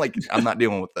 I'm like, I'm not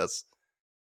dealing with this.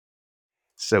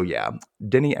 So yeah,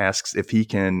 Denny asks if he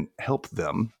can help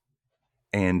them,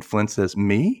 and Flynn says,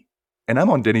 "Me?" And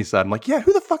I'm on Denny's side. I'm like, yeah,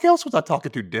 who the fuck else was I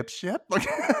talking to, dipshit? Like,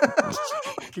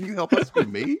 can you help us with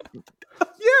me?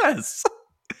 Yes.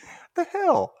 The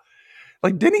hell?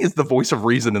 Like, Denny is the voice of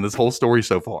reason in this whole story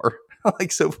so far.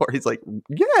 Like, so far, he's like,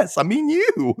 yes, I mean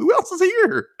you. Who else is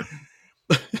here?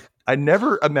 I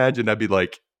never imagined I'd be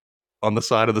like on the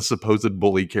side of the supposed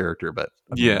bully character, but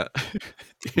I mean, yeah.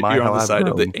 You're on the side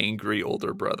of the angry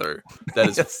older brother that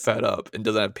is fed up and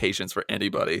doesn't have patience for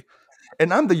anybody.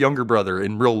 And I'm the younger brother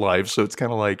in real life, so it's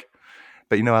kind of like,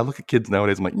 but you know, I look at kids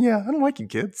nowadays, I'm like, yeah, I don't like you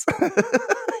kids.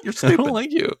 You're stupid. I don't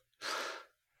like you.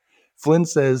 Flynn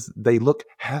says they look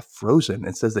half frozen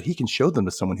and says that he can show them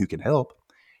to someone who can help.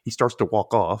 He starts to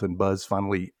walk off, and Buzz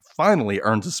finally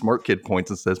earns a smart kid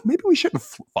points and says, maybe we shouldn't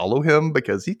follow him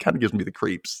because he kind of gives me the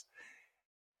creeps.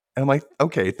 And I'm like,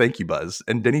 okay, thank you, Buzz.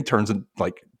 And then he turns and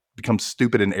like becomes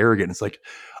stupid and arrogant. It's like,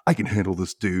 I can handle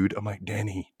this dude. I'm like,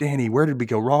 Danny, where did we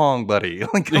go wrong, buddy?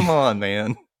 Like, come on,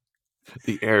 man.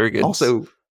 The arrogance. Also,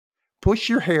 push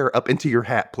your hair up into your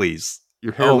hat, please.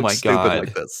 Your hair looks stupid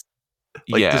like this.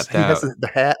 Like, yeah, he has the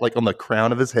hat like on the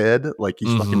crown of his head, like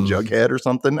he's fucking Jughead or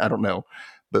something. I don't know,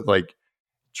 but like,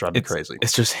 drive me crazy.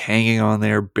 It's just hanging on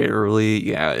there barely.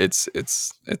 Yeah, it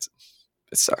sucks.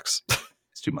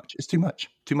 It's too much. It's too much.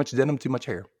 Too much denim. Too much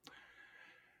hair.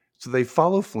 So they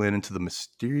follow Flynn into the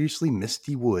mysteriously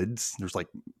misty woods. There's like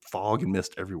fog and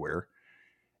mist everywhere.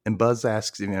 And Buzz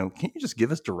asks, can't you just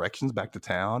give us directions back to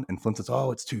town? And Flynn says,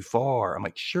 oh, it's too far. I'm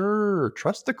like, sure.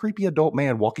 Trust the creepy adult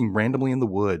man walking randomly in the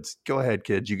woods. Go ahead,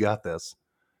 kids. You got this.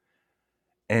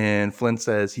 And Flynn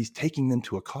says he's taking them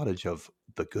to a cottage of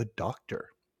the good doctor.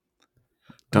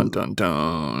 Dun, dun,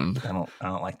 dun. I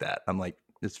don't like that. I'm like,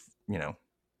 it's, I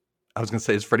was going to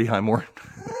say, is Freddie Highmore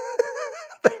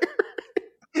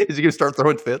is he going to start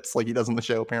throwing fits like he does in the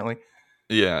show, apparently?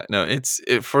 Yeah, no,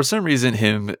 for some reason,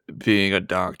 him being a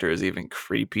doctor is even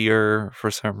creepier for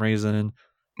some reason.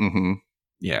 Mm-hmm.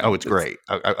 Yeah. Oh, it's great.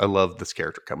 I love this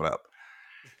character coming up.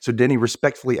 So Denny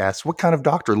respectfully asks, what kind of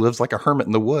doctor lives like a hermit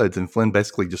in the woods? And Flynn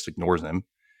basically just ignores him.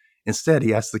 Instead,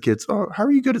 he asks the kids, oh, how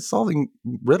are you good at solving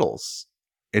riddles?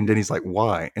 And Denny's like,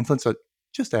 why? And Flynn said,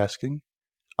 just asking.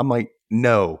 I'm like,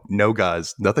 no,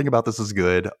 guys, nothing about this is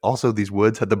good. Also, these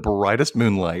woods had the brightest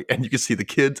moonlight, and you can see the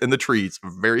kids and the trees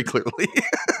very clearly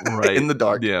right in the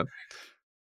dark. Yeah.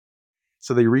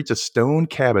 So they reach a stone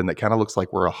cabin that kind of looks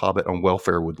like where a hobbit on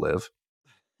welfare would live.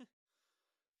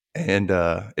 And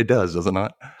it does it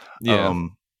not? Yeah.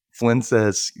 Flynn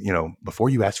says, before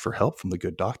you ask for help from the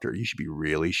good doctor, you should be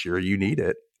really sure you need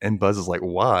it. And Buzz is like,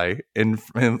 why? And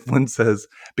Flynn says,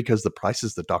 because the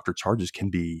prices the doctor charges can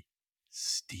be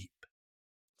steep.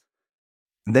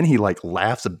 And then he like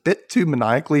laughs a bit too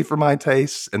maniacally for my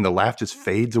taste, and the laugh just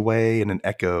fades away in an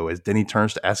echo as Denny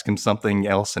turns to ask him something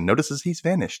else and notices he's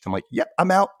vanished. I'm like, yep, I'm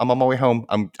out. I'm on my way home.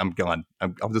 I'm gone.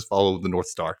 I'll just follow the North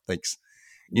Star. Thanks.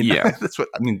 Yeah.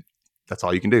 That's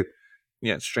all you can do.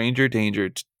 Yeah. Stranger danger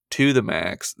to the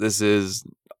max. This is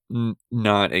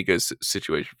not a good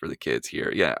situation for the kids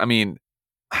here. Yeah. I mean,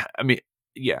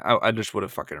 yeah, I just would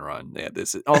have fucking run. Yeah,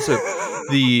 this is also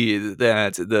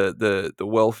the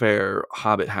welfare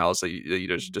hobbit house that you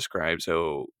just described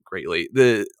so greatly.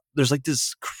 There's like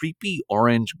this creepy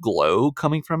orange glow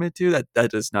coming from it too.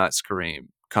 That does not scream,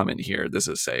 come in here. This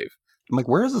is safe. I'm like,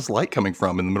 where is this light coming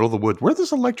from in the middle of the woods? Where's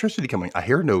this electricity coming? I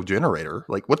hear no generator.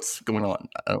 Like, what's going on?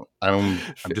 I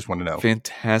just want to know.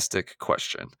 Fantastic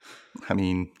question. I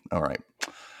mean, all right.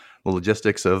 The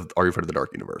logistics of Are You Afraid of the Dark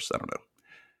universe? I don't know.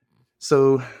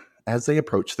 So as they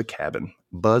approach the cabin,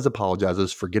 Buzz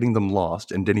apologizes for getting them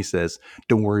lost, and Denny says,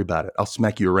 don't worry about it. I'll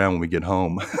smack you around when we get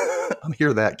home. I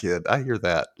hear that, kid. I hear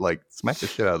that. Like, smack the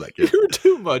shit out of that kid. You're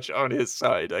too much on his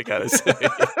side, I gotta say.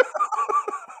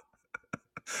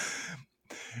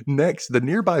 Next, the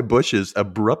nearby bushes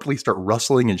abruptly start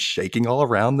rustling and shaking all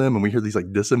around them, and we hear these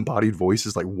like disembodied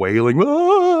voices like wailing,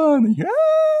 ah,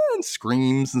 and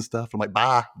screams and stuff. I'm like,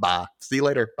 bye. See you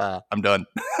later. Bye. I'm done.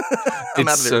 I'm It's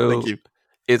out of there. Thank so you.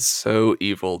 it's so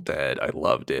Evil Dead. I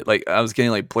loved it. Like I was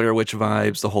getting like Blair Witch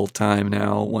vibes the whole time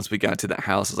now. Once we got to that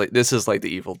house, it's like this is like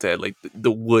the Evil Dead. Like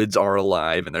the woods are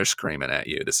alive and they're screaming at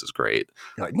you. This is great.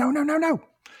 You're like, no.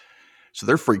 So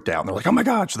they're freaked out. And they're like, oh my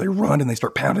God. So they run and they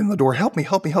start pounding the door. Help me,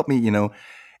 you know.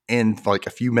 And for like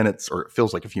a few minutes, or it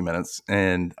feels like a few minutes,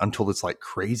 and until this like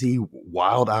crazy,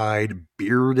 wild-eyed,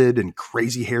 bearded, and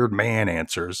crazy-haired man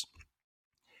answers,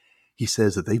 he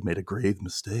says that they've made a grave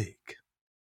mistake.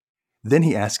 Then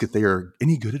he asks if they are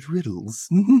any good at riddles.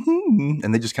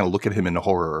 And they just kind of look at him in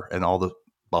horror, and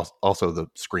also the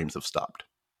screams have stopped.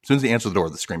 As soon as he answers the door,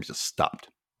 the screams just stopped.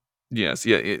 Yes,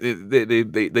 yeah.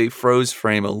 They froze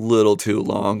frame a little too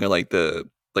long. I like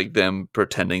them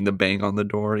pretending to bang on the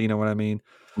door. You know what I mean?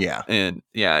 Yeah. And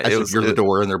yeah, As if you're the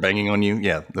door and they're banging on you.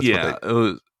 Yeah, that's what yeah, it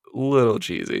was a little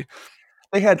cheesy.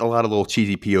 they had a lot of little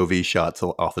cheesy POV shots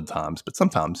oftentimes, but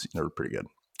sometimes they were pretty good.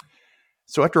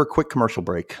 So after a quick commercial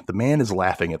break, the man is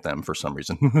laughing at them for some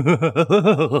reason,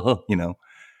 you know,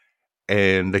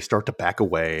 and they start to back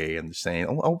away and saying,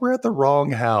 oh, we're at the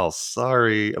wrong house.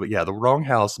 Sorry. But yeah, the wrong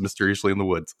house mysteriously in the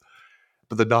woods.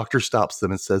 But the doctor stops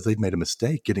them and says they've made a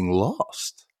mistake getting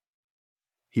lost.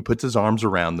 He puts his arms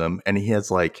around them and he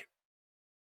has like,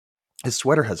 his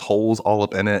sweater has holes all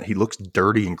up in it. He looks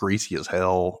dirty and greasy as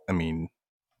hell. I mean,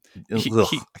 He ugh,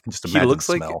 he, I can just he imagine looks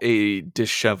the like smell. a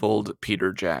disheveled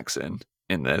Peter Jackson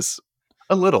in this.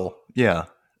 A little, yeah.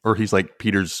 Or he's like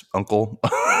Peter's uncle.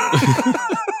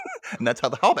 And that's how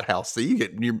the Hobbit house. See,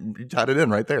 you tied it in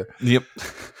right there. Yep.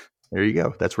 There you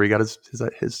go. That's where he got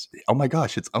his. Oh my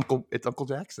gosh, it's Uncle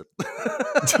Jackson.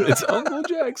 It's Uncle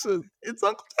Jackson. It's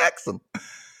Uncle Jackson.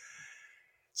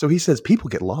 So he says people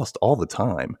get lost all the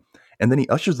time, and then he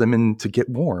ushers them in to get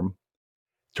warm,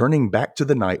 turning back to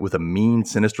the night with a mean,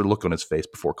 sinister look on his face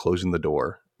before closing the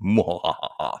door.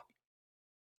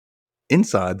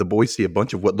 Inside, the boys see a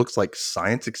bunch of what looks like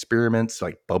science experiments,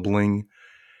 like bubbling,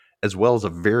 as well as a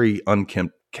very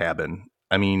unkempt cabin.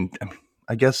 I mean,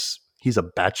 I guess he's a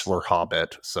bachelor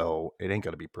hobbit, so it ain't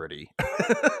going to be pretty.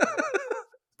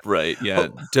 Right. Yeah.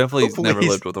 Definitely Hopefully never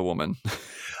he's- lived with a woman.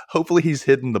 Hopefully he's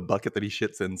hidden the bucket that he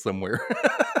shits in somewhere.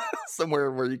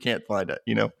 Somewhere where you can't find it,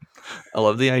 you know? I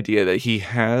love the idea that he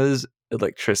has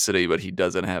electricity, but he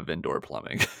doesn't have indoor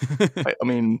plumbing. I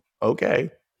mean,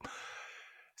 okay.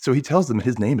 So he tells them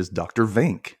his name is Dr.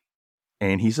 Vink,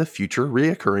 and he's a future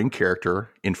reoccurring character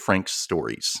in Frank's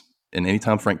stories. And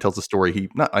anytime Frank tells a story,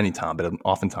 not anytime, but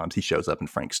oftentimes he shows up in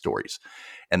Frank's stories.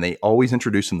 And they always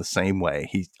introduce him the same way.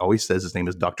 He always says his name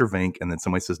is Dr. Vink, and then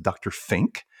somebody says Dr.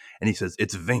 Fink, and he says,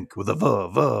 it's Vink with a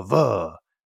V.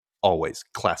 Always.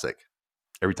 Classic.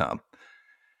 Every time.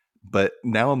 But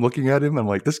now I'm looking at him, I'm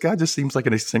like, this guy just seems like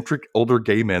an eccentric older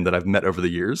gay man that I've met over the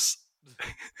years.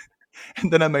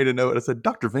 And then I made a note. I said,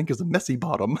 Dr. Vink is a messy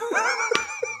bottom.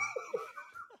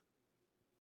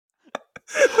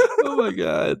 Oh my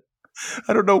God.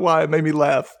 I don't know why it made me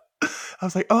laugh. I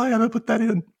was like, oh, I gotta put that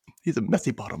in. He's a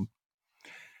messy bottom.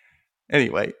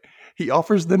 Anyway, he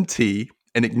offers them tea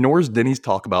and ignores Denny's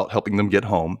talk about helping them get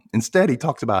home. Instead, he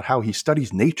talks about how he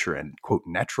studies nature and, quote,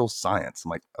 natural science.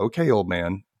 I'm like, okay, old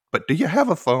man, but do you have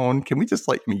a phone? Can we just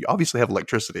you obviously have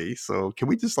electricity. So can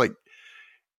we just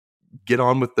get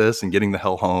on with this and getting the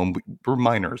hell home? We're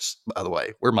minors, by the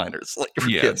way. We're minors. We're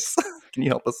kids. Can you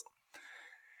help us?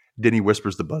 Denny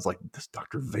whispers to Buzz, this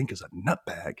Dr. Vink is a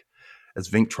nutbag. As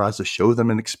Vink tries to show them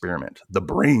an experiment, the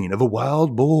brain of a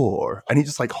wild boar. And he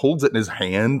just holds it in his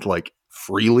hand,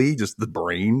 freely, just the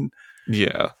brain.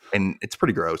 Yeah. And it's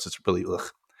pretty gross. It's really,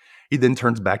 ugh. He then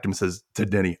turns back to him and says to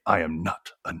Denny, I am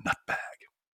not a nutbag.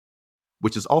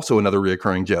 Which is also another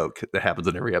reoccurring joke that happens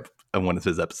in every one of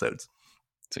his episodes.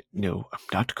 It's like, no, I'm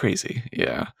not crazy.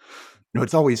 Yeah. No,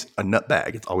 it's always a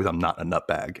nutbag. It's always, I'm not a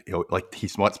nutbag.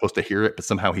 He's not supposed to hear it, but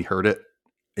somehow he heard it.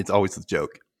 It's always a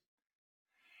joke.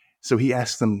 So he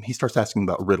starts asking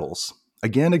about riddles.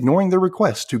 Again, ignoring their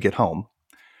request to get home.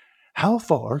 How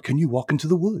far can you walk into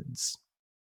the woods?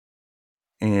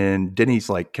 And Denny's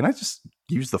like, can I just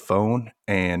use the phone?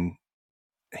 And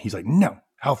he's like, no,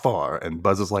 how far? And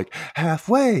Buzz is like,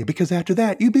 halfway, because after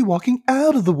that, you'd be walking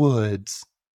out of the woods.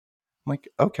 I'm like,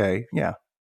 okay, yeah.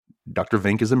 Dr.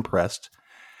 Vink is impressed.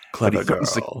 Clever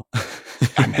girl.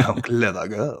 I know, clever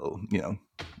girl.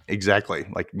 Exactly.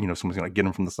 Someone's going to get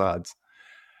him from the sides.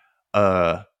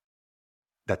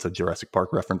 That's a Jurassic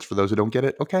Park reference for those who don't get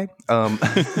it. Okay.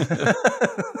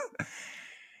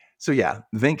 So yeah,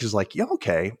 Vink is like, yeah,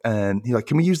 okay. And he's like,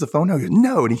 can we use the phone?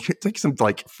 No. And he takes some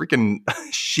freaking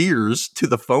shears to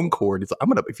the phone cord. He's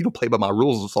like, if you don't play by my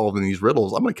rules of solving these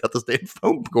riddles, I'm going to cut this damn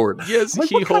phone cord. Yes, like,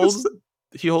 he holds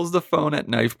He holds the phone at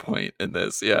knife point in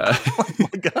this. Yeah. Oh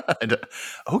my God.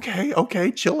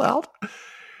 Okay, chill out.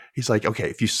 He's like, okay,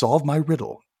 if you solve my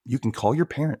riddle, you can call your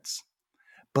parents.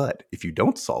 But if you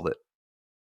don't solve it,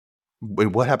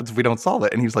 what happens if we don't solve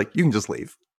it? And he's like, you can just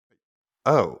leave.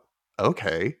 Oh,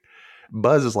 okay.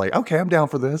 Buzz is like, okay, I'm down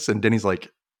for this. And Denny's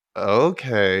like,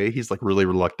 okay. He's like really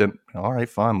reluctant. All right,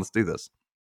 fine, let's do this.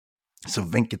 So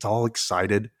Vink gets all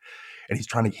excited and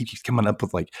he keeps coming up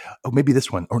with like, oh, maybe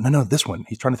this one. Or no, this one.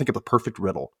 He's trying to think of the perfect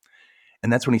riddle.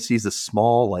 And that's when he sees this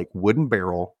small, like wooden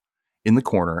barrel in the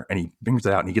corner and he brings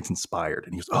it out and he gets inspired.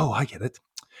 And he goes, oh, I get it.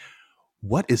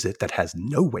 What is it that has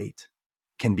no weight,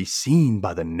 can be seen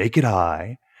by the naked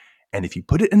eye, and if you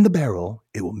put it in the barrel,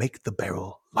 it will make the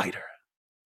barrel lighter?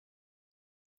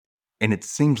 And it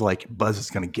seems like Buzz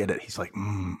is going to get it. He's like,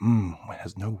 it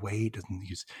has no weight.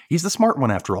 He's the smart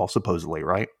one after all, supposedly,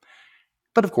 right?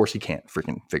 But of course, he can't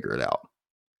freaking figure it out.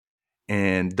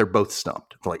 And they're both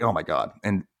stumped. They're like, oh my God.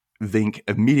 And Vink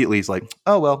immediately is like,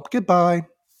 oh, well, goodbye.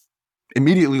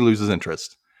 Immediately loses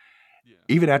interest. Yeah.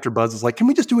 Even after Buzz is like, can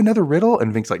we just do another riddle?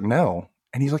 And Vink's like, no.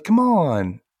 And he's like, come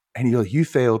on. And he's like, you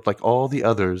failed like all the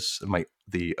others. I'm like,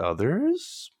 the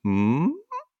others?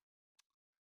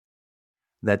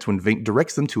 That's when Vink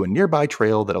directs them to a nearby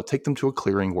trail that'll take them to a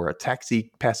clearing where a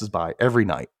taxi passes by every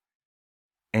night.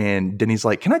 And Denny's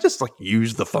like, can I just like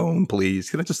use the phone, please?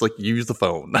 Can I just like use the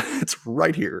phone? It's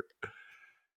right here.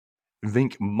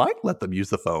 Vink might let them use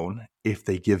the phone if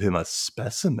they give him a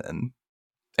specimen.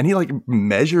 And he like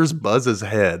measures Buzz's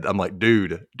head. I'm like,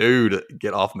 dude,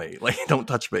 get off me. Like, don't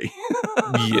touch me.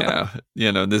 Yeah.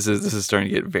 This is starting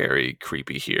to get very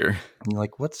creepy here. And you're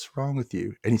like, what's wrong with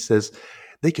you? And he says,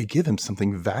 they could give him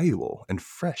something valuable and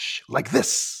fresh like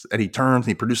this. And he turns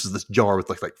and he produces this jar with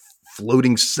like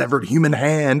floating severed human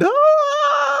hand.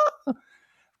 Of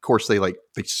course, they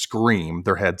scream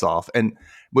their heads off. And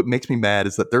what makes me mad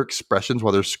is that their expressions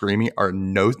while they're screaming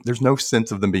there's no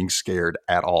sense of them being scared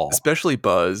at all. Especially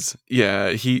Buzz.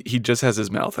 Yeah, he just has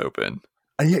his mouth open.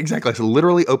 Yeah, exactly. So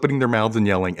literally opening their mouths and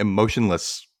yelling,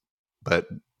 emotionless, but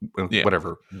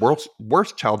whatever.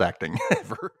 Worst child acting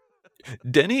ever.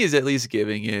 Denny is at least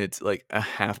giving it like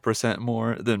 0.5%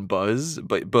 more than Buzz,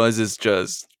 but Buzz is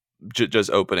just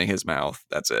opening his mouth.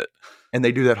 That's it. And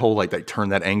they do that whole they turn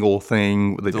that angle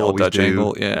thing. They the always Dutch do.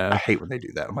 Angle, yeah. I hate when they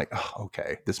do that. I'm like, oh,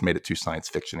 okay, this made it too science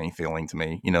fiction-y feeling to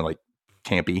me. Like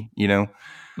campy.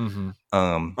 Mm-hmm.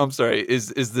 I'm sorry. Is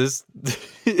this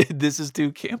this is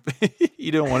too campy?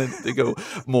 You don't want it to go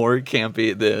more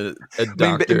campy than a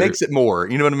doctor. It makes it more.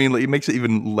 You know what I mean? Like, it makes it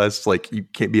even less like you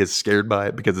can't be as scared by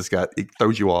it because it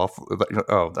throws you off.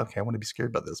 Oh, okay, I want to be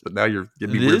scared by this, but now you're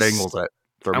giving me weird angles at.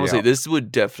 I would say this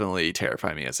would definitely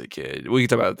terrify me as a kid. We can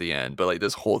talk about it at the end, but like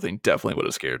this whole thing definitely would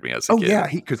have scared me as a kid. Oh yeah,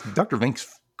 because Dr.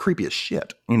 Vink's creepy as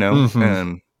shit.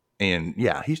 Mm-hmm. And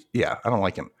yeah, I don't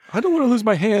like him. I don't want to lose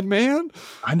my hand, man.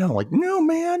 I know, like, no,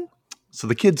 man. So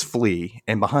the kids flee,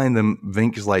 and behind them,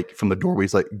 Vink is like, from the doorway,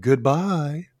 he's like,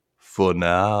 goodbye for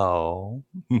now.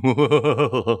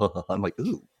 I'm like,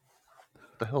 ooh,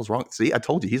 what the hell's wrong? See, I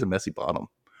told you, he's a messy bottom.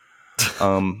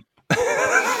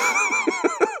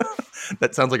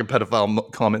 That sounds like a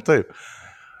pedophile comment too.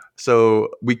 So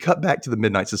we cut back to the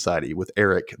Midnight Society with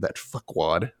Eric, that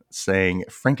fuckwad, saying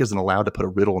Frank isn't allowed to put a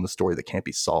riddle in the story that can't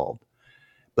be solved.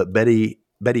 But Betty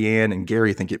Ann and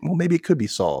Gary think maybe it could be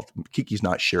solved. Kiki's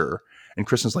not sure. And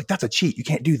Kristen's like, that's a cheat. You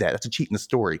can't do that. That's a cheat in the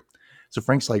story. So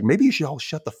Frank's like, maybe you should all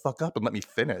shut the fuck up and let me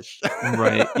finish.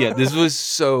 Right. Yeah, this was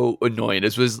so annoying.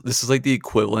 This is like the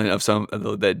equivalent of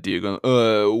that dude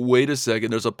going, wait a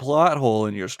second, there's a plot hole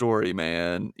in your story,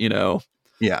 man. Yeah.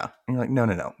 And you're like,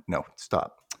 no,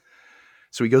 stop.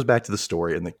 So he goes back to the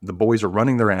story, and the boys are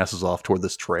running their asses off toward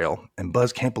this trail. And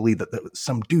Buzz can't believe that was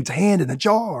some dude's hand in a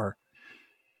jar.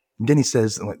 And then he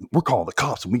says, we're calling the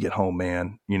cops when we get home,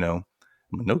 man. No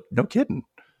kidding.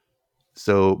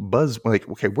 So Buzz, like,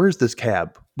 okay, where's this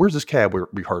cab? Where's this cab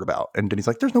we heard about? And Denny's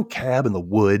like, there's no cab in the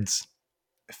woods.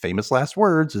 Famous last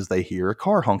words as they hear a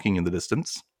car honking in the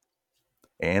distance.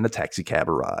 And a taxi cab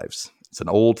arrives. It's an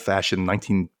old-fashioned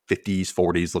 1950s,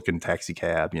 40s looking taxi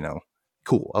cab,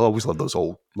 Cool. I always love those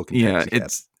old looking taxi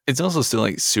cabs. It's also still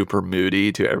like super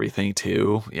moody to everything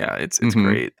too. Yeah, it's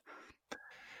great.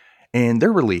 And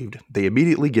they're relieved. They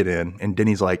immediately get in, and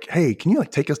Denny's like, hey, can you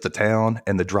take us to town?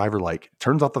 And the driver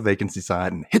turns off the vacancy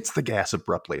sign and hits the gas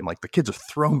abruptly. And the kids are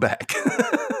thrown back.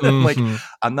 Mm-hmm.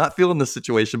 I'm not feeling this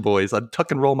situation, boys. I'd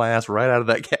tuck and roll my ass right out of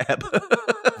that cab.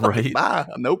 Right. Bye.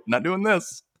 Nope, not doing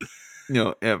this.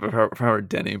 If I were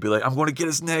Denny, would be like, I'm going to get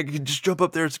his neck. Just jump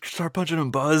up there and start punching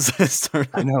him, Buzz.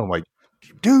 I know,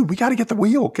 dude, we got to get the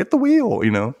wheel. Get the wheel,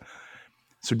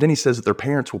 So Denny says that their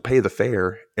parents will pay the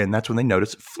fare, and that's when they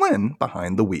notice Flynn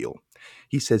behind the wheel.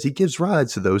 He says he gives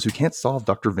rides to those who can't solve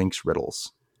Dr. Vink's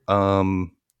riddles.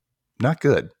 Not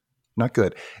good. Not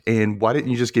good. And why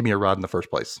didn't you just give me a ride in the first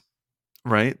place?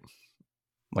 Right?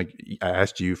 Like, I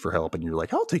asked you for help, and you're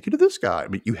like, I'll take you to this guy. I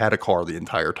mean, you had a car the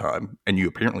entire time, and you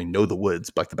apparently know the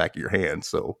woods like the back of your hand,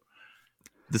 so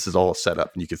this is all a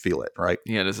setup, and you can feel it, right?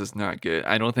 Yeah, this is not good.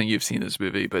 I don't think you've seen this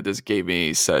movie, but this gave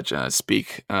me such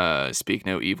speak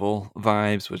no evil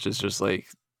vibes, which is just like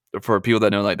for people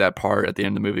that know like that part at the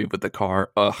end of the movie with the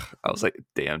car. Ugh, I was like,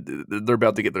 damn, they're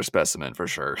about to get their specimen for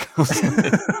sure.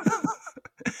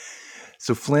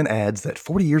 So Flynn adds that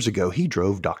 40 years ago, he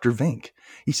drove Dr. Vink.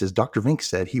 He says Dr. Vink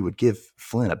said he would give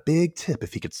Flynn a big tip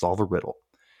if he could solve a riddle.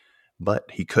 But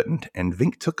he couldn't, and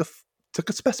Vink took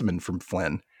a specimen from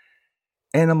Flynn.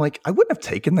 And I'm like, I wouldn't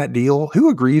have taken that deal. Who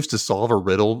agrees to solve a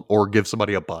riddle or give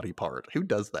somebody a body part? Who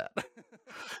does that?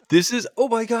 This is, oh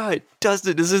my god,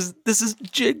 Dustin, this is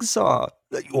Jigsaw.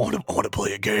 Like, you want to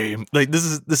play a game? Like this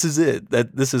is it.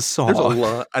 That this is Saw. There's a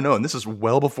lot. I know, and this is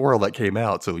well before all that came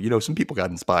out. So some people got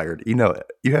inspired. You know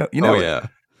it. You know it. Yeah.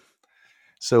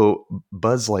 So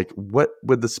Buzz like, what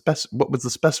was the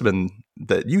specimen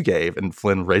that you gave? And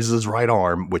Flynn raises his right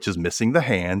arm, which is missing the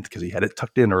hand because he had it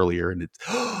tucked in earlier. And it's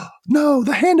no,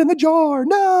 the hand in the jar.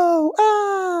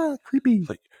 No, creepy.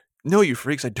 Like, no, you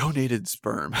freaks! I donated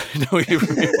sperm. No, you.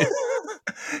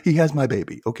 He has my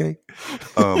baby. Okay.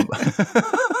 I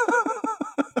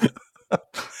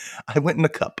went in a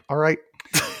cup. All right.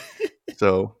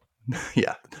 So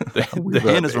yeah, the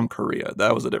hand is from Korea.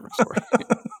 That was a different story.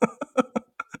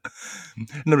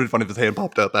 Nobody funny if his hand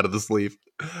popped up out of the sleeve.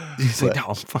 He's like, no,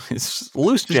 I'm fine. It's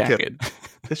loose jacket.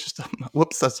 It's just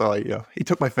whoops. That's all. He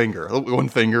took my finger. One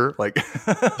finger. Like,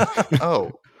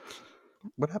 oh,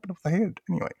 what happened with the hand?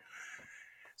 Anyway,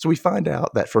 so we find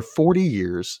out that for 40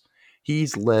 years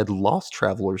he's led lost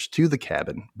travelers to the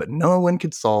cabin, but no one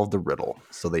could solve the riddle.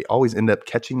 So they always end up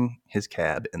catching his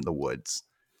cab in the woods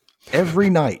every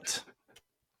night.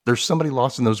 There's somebody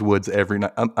lost in those woods every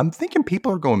night. I'm thinking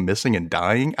people are going missing and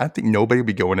dying. I think nobody would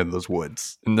be going into those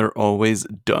woods. And they're always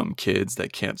dumb kids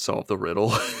that can't solve the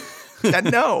riddle. I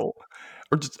know.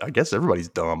 Or just, I guess everybody's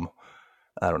dumb.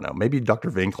 I don't know. Maybe Dr.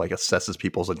 Vink like assesses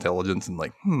people's intelligence and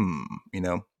like,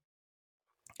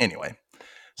 Anyway,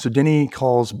 so Denny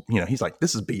calls, he's like,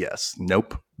 this is BS.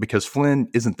 Nope. Because Flynn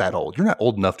isn't that old. You're not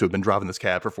old enough to have been driving this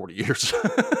cab for 40 years,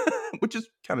 which is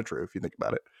kind of true if you think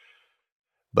about it.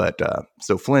 But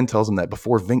so Flynn tells him that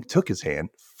before Vink took his hand,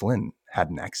 Flynn had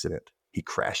an accident. He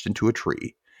crashed into a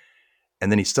tree.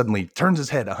 And then he suddenly turns his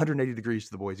head 180 degrees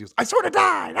to the boys. He goes, I sort of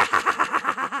died.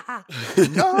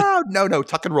 No.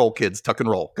 Tuck and roll, kids. Tuck and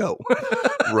roll. Go.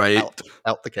 Right.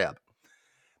 Out the cab.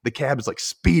 The cab is like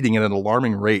speeding at an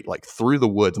alarming rate, like through the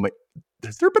woods. I'm like,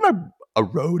 has there been a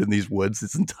road in these woods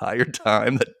this entire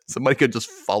time that somebody could just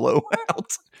follow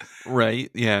out?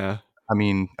 Right. Yeah. I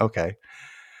mean, okay.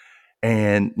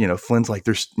 And, Flynn's like,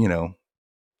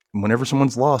 whenever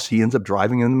someone's lost, he ends up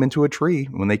driving them into a tree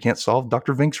when they can't solve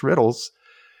Dr. Vink's riddles.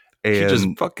 And he just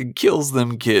fucking kills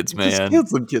them kids, man. Just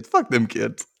kills them kids. Fuck them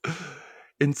kids.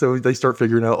 And so they start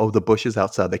figuring out, the bushes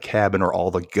outside the cabin are all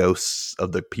the ghosts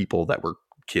of the people that were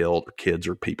killed, or kids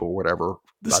or people, or whatever.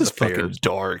 This is fucking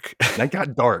dark. That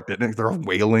got dark. They're all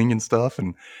wailing and stuff.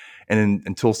 And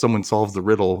until someone solves the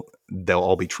riddle, they'll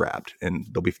all be trapped. And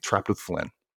they'll be trapped with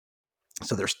Flynn.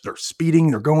 So they're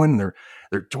speeding, they're going, they're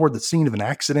toward the scene of an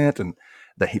accident, and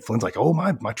Flynn's like, oh,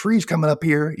 my tree's coming up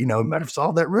here, might have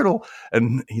solved that riddle.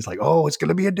 And he's like, oh, it's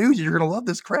gonna be a doozy, you're gonna love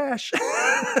this crash.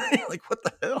 Like, what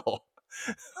the hell?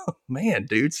 Oh, man,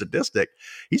 dude, sadistic.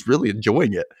 He's really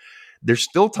enjoying it. There's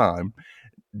still time.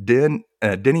 Denny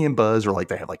and Buzz are like,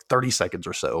 they have like 30 seconds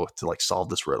or so to like solve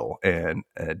this riddle. And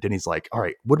Denny's like, all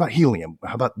right, what about helium?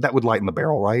 How about that would lighten the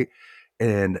barrel, right?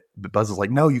 And Buzz is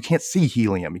like, no, you can't see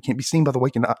helium. You can't be seen by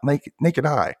the naked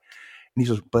eye. And he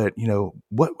says, but,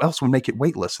 what else would make it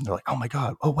weightless? And they're like, oh, my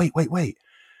God. Oh, wait.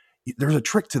 There's a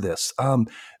trick to this.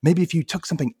 Maybe if you took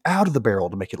something out of the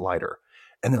barrel to make it lighter.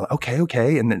 And they're like,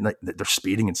 okay. And then they're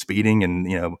speeding.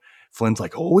 And, Flynn's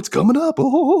like, oh, it's coming up.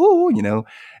 Oh.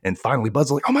 And finally Buzz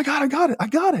is like, oh, my God, I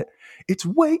got it. It's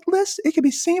weightless. It can be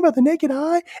seen by the naked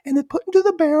eye and then put into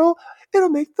the barrel. It'll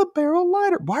make the barrel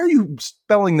lighter. Why are you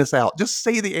spelling this out? Just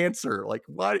say the answer. Like,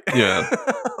 why? Yeah.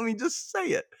 I mean, just say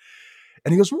it.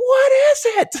 And he goes, what is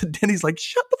it? And Denny's like,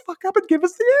 shut the fuck up and give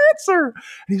us the answer.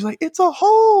 And he's like, it's a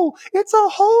hole. It's a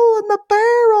hole in the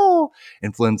barrel.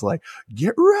 And Flynn's like,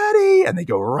 get ready. And they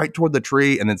go right toward the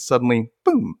tree. And then suddenly,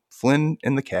 boom, Flynn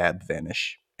and the cab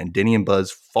vanish. And Denny and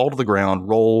Buzz fall to the ground,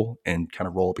 roll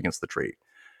up against the tree.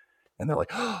 And they're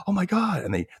like, oh my God.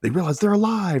 And they realize they're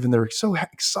alive and they're so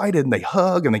excited and they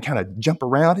hug and they kind of jump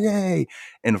around. Yay.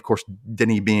 And of course,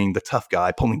 Denny being the tough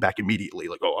guy, pulling back immediately,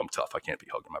 like, oh, I'm tough. I can't be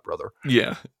hugging my brother.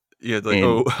 Yeah. Yeah, like, And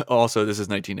oh, also, this is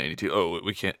 1992. Oh,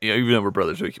 we can't, even though we're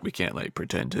brothers, we can't, like,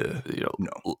 pretend to,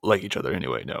 no, like each other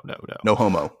anyway. No. no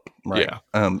homo. Right.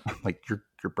 Yeah. Like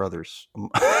your brothers.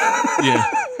 Yeah.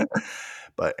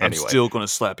 But I'm anyway. still going to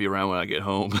slap you around when I get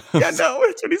home. Yeah, no,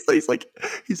 that's what he says.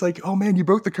 He's like, oh man, you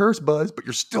broke the curse, Buzz, but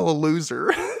you're still a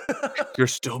loser. You're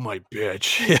still my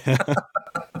bitch.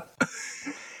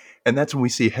 And that's when we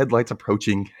see headlights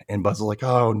approaching, and Buzz is like,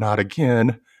 oh, not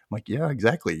again. I'm like, yeah,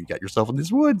 exactly. You got yourself in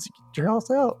these woods. Get your house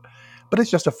out. But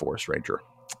it's just a forest ranger.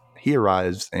 He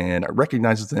arrives and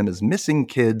recognizes them as missing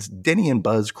kids, Denny and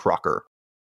Buzz Crocker.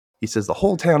 He says the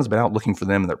whole town has been out looking for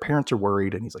them, and their parents are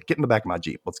worried. And he's like, get in the back of my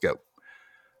Jeep. Let's go.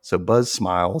 So Buzz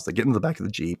smiles. They get in the back of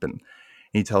the Jeep, and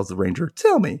he tells the ranger,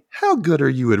 tell me, how good are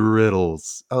you at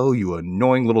riddles? Oh, you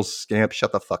annoying little scamp.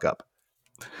 Shut the fuck up.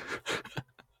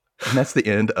 And that's the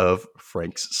end of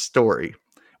Frank's story.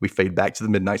 We fade back to the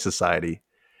Midnight Society,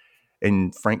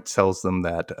 and Frank tells them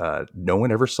that no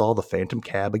one ever saw the phantom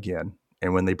cab again.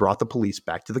 And when they brought the police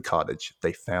back to the cottage,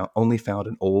 they only found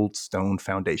an old stone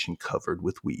foundation covered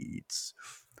with weeds.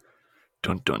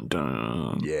 Dun, dun,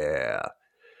 dun. Yeah.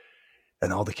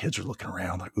 And all the kids are looking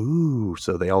around like, ooh.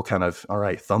 So they all kind of, all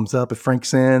right, thumbs up if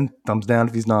Frank's in, thumbs down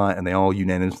if he's not. And they all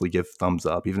unanimously give thumbs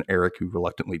up, even Eric, who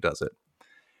reluctantly does it.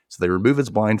 So they remove his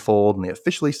blindfold and they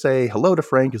officially say hello to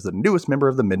Frank as the newest member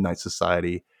of the Midnight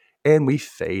Society. And we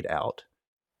fade out.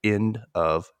 End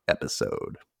of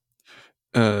episode.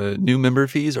 New member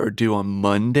fees are due on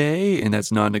Monday, and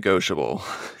that's non-negotiable.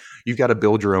 You've got to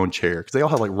build your own chair because they all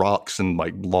have like rocks and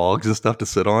like logs and stuff to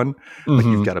sit on. Like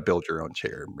you've got to build your own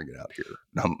chair and bring it out here.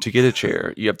 To get a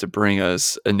chair, you have to bring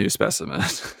us a new specimen.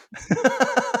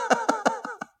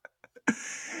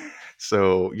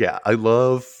 So yeah, I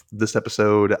love this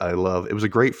episode. It was a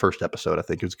great first episode. I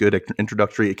think it was good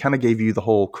introductory. It kind of gave you the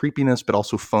whole creepiness, but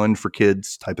also fun for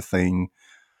kids type of thing.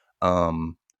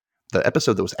 The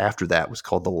episode that was after that was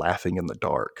called The Laughing in the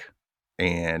Dark.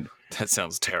 And that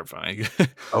sounds terrifying.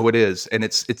 Oh, it is. And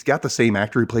it's got the same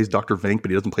actor who plays Dr. Vink,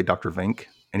 but he doesn't play Dr. Vink.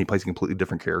 And he plays a completely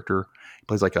different character. He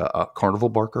plays like a carnival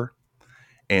barker.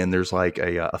 And there's like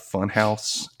a fun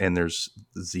house, and there's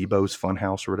Zebo's fun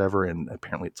house or whatever. And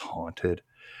apparently it's haunted.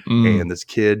 And this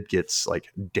kid gets like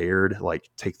dared, like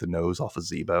take the nose off of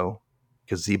Zebo.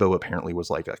 Because Zebo apparently was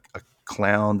like a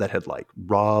clown that had like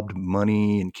robbed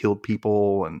money and killed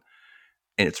people, and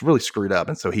it's really screwed up.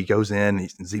 And so he goes in, and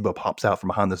Zebo pops out from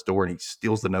behind this door, and he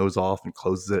steals the nose off and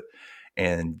closes it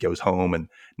and goes home. And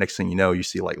next thing you know, you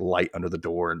see like light under the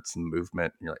door and some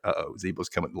movement, and you're like, uh-oh, Zebo's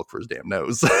coming to look for his damn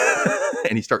nose.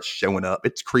 And he starts showing up.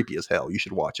 It's creepy as hell. You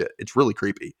should watch it. It's really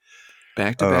creepy.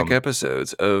 Back-to-back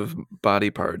episodes of body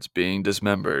parts being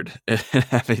dismembered and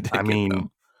having to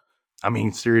I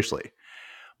mean, seriously.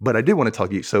 But I did want to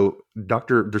tell you, so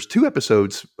there's two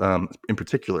episodes in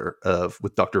particular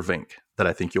with Dr. Vink that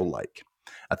I think you'll like.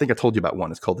 I think I told you about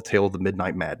one. It's called The Tale of the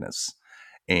Midnight Madness.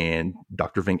 And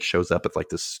Dr. Vink shows up at like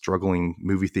this struggling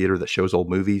movie theater that shows old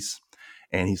movies.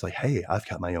 And he's like, hey, I've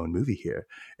got my own movie here,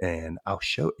 and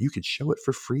you could show it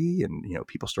for free. And,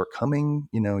 people start coming,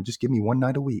 just give me one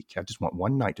night a week. I just want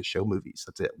one night to show movies.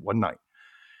 That's it. One night.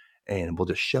 And we'll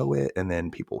just show it. And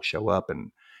then people show up,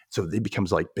 and so it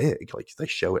becomes like big, like they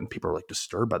show it and people are like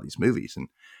disturbed by these movies. And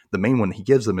the main one he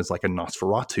gives them is like a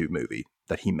Nosferatu movie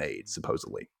that he made,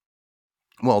 supposedly.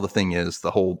 Well, the thing is,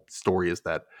 the whole story is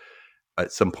that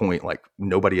at some point, like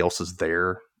nobody else is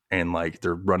there, and like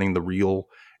they're running the reel,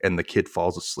 and the kid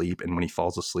falls asleep. And when he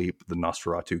falls asleep, the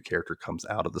Nosferatu character comes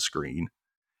out of the screen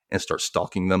and starts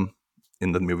stalking them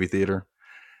in the movie theater.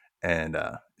 And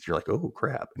you're like, oh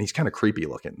crap. And he's kind of creepy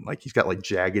looking. Like he's got like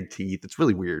jagged teeth. It's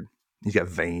really weird. He's got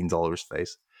veins all over his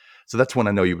face. So that's one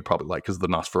I know you would probably like because of the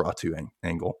Nosferatu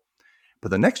angle. But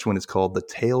the next one is called The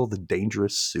Tale of the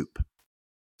Dangerous Soup.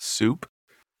 Soup?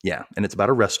 Yeah. And it's about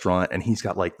a restaurant, and he's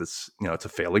got like this, it's a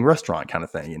failing restaurant kind of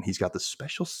thing. And he's got this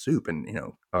special soup. And,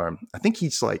 I think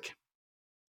he's like,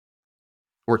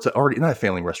 or it's already not a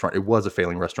failing restaurant. It was a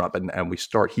failing restaurant. But and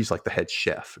he's like the head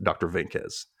chef, Dr. Vink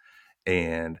is.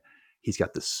 And he's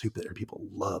got this soup that people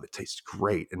love. It tastes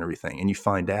great and everything. And you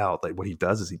find out that what he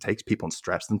does is he takes people and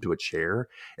straps them to a chair.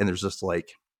 And there's this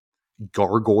like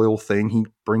gargoyle thing he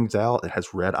brings out. It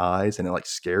has red eyes, and it like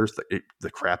scares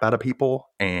the crap out of people.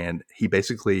 And he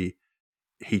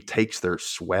takes their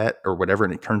sweat or whatever,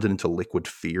 and he turns it into liquid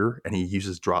fear. And he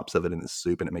uses drops of it in his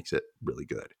soup, and it makes it really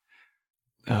good.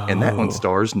 Oh. And that one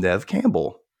stars Nev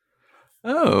Campbell.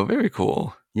 Oh, very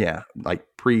cool. Yeah. Like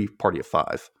pre-Party of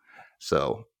Five.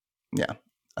 So yeah.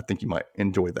 I think you might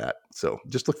enjoy that. So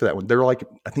just look for that one. They're like,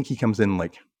 I think he comes in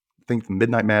like, I think the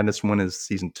Midnight Madness one is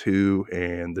season 2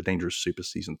 and the Dangerous Soup is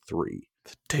season 3.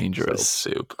 Dangerous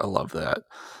So, Soup. I love that.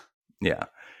 Yeah.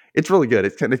 It's really good.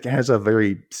 It has a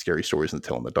very scary stories and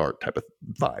tell in the dark type of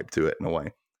vibe to it in a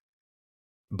way.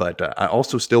 But I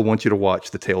also still want you to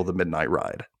watch The Tale of the Midnight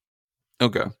Ride.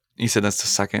 Okay. You said that's the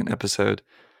second episode?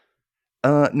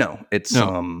 No, it's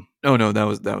No. Oh no, that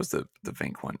was the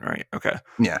Vink one, right? Okay.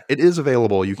 Yeah, it is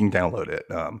available. You can download it.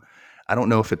 I don't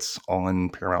know if it's on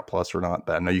Paramount Plus or not,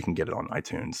 but I know you can get it on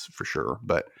iTunes for sure.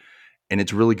 And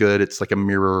it's really good. It's like a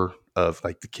mirror of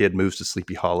like the kid moves to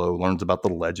Sleepy Hollow, learns about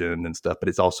the legend and stuff, but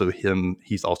it's also him.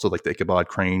 He's also like the Ichabod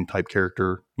Crane type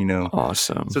character, you know?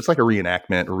 Awesome. So it's like a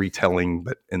reenactment, a retelling,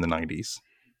 but in the 90s.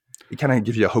 It kind of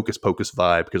gives you a hocus pocus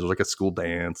vibe because there's like a school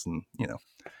dance and, you know.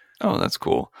 Oh, that's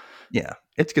cool. Yeah,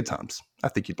 it's good times. I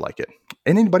think you'd like it.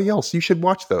 And anybody else, you should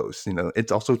watch those. You know,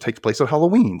 it also takes place on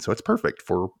Halloween, so it's perfect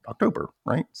for October,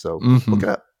 right? So look it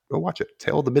up. Go watch it.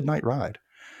 Tale of the Midnight Ride.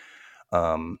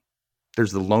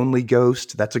 There's The Lonely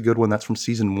Ghost. That's a good one. That's from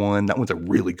season 1. That one's a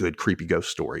really good creepy ghost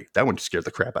story. That one scared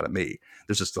the crap out of me.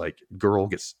 There's this like girl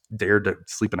gets dared to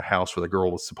sleep in a house where the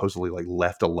girl was supposedly like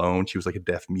left alone. She was like a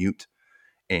deaf mute.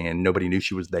 And nobody knew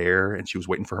she was there, and she was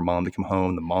waiting for her mom to come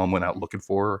home. The mom went out looking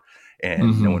for her,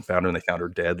 and no one found her, and they found her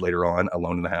dead later on,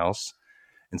 alone in the house.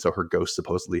 And so her ghost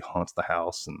supposedly haunts the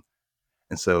house,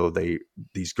 and so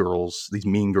these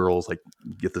mean girls, like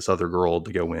get this other girl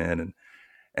to go in,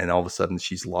 and all of a sudden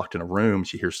she's locked in a room.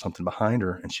 She hears something behind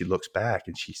her, and she looks back,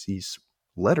 and she sees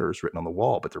letters written on the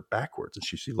wall, but they're backwards. And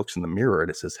she looks in the mirror, and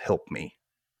it says, "Help me."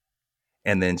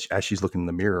 And then as she's looking in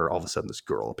the mirror, all of a sudden this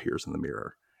girl appears in the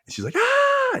mirror, and she's like, "Ah!"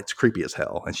 It's creepy as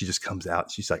hell. And she just comes out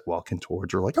and she's like walking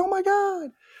towards her like, "Oh my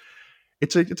God."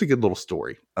 It's a good little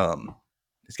story.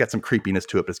 It's got some creepiness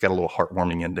to it, but it's got a little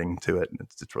heartwarming ending to it. And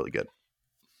it's really good.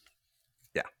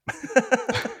 Yeah.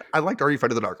 I liked Are You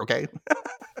Afraid of the Dark? Okay.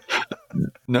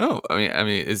 No, I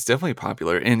mean, it's definitely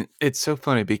popular. And it's so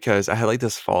funny because I had like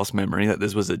this false memory that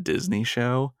this was a Disney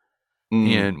show.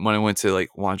 And when I went to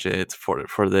like watch it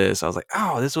for this, I was like,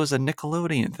 oh, this was a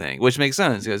Nickelodeon thing, which makes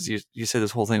sense because you said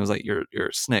this whole thing was like your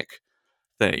SNICK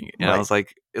thing, and I was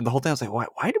like, and the whole thing I was like,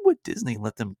 why would Disney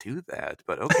let them do that?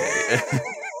 But okay,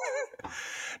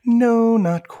 No,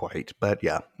 not quite, but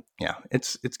yeah,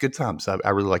 it's good times. I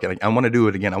really like it. I want to do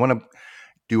it again. I want to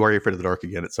do Are You Afraid of the Dark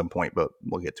again at some point, but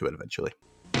we'll get to it eventually.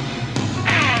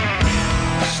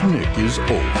 SNICK is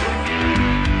over.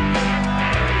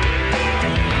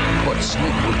 But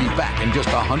SNICK will be back in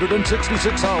just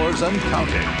 166 hours and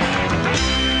counting.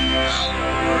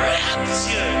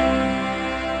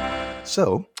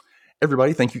 So,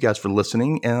 everybody, thank you guys for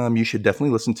listening. You should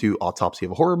definitely listen to Autopsy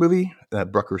of a Horror Movie,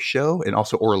 Brucker's show, and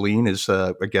also Orlean is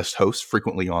a guest host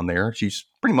frequently on there. She's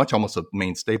pretty much almost a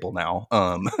main staple now.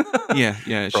 yeah,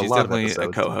 she's definitely a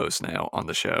co-host now on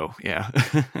the show. Yeah.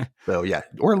 So yeah,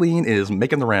 Orlean is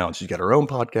making the rounds. She's got her own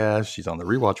podcast. She's on the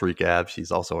Rewatch Recap. She's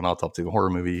also an Autopsy of a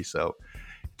Horror Movie. So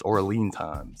it's Orlean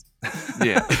times.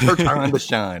 Yeah, her time to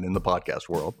shine in the podcast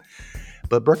world.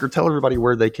 But Brucker, tell everybody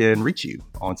where they can reach you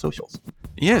on socials.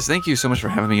 Yes, thank you so much for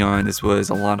having me on. This was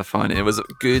a lot of fun. It was a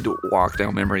good walk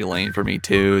down memory lane for me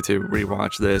too to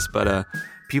rewatch this. But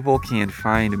people can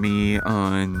find me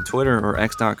on Twitter or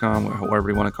X.com, or whatever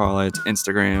you want to call it,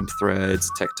 Instagram,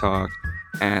 Threads, TikTok,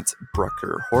 at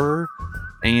Brucker Horror.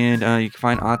 And you can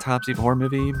find Autopsy of a Horror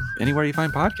Movie anywhere you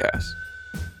find podcasts.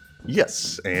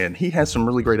 Yes, and he has some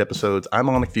really great episodes. I'm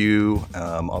on a few.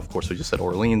 Of course, we just said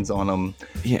Orleans on them.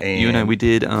 Yeah, you and I, we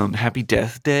did Happy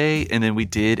Death Day, and then we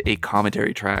did a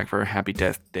commentary track for Happy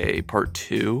Death Day Part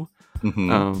 2.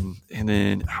 Mm-hmm. And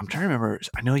then I'm trying to remember.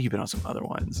 I know you've been on some other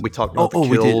ones. We talked about the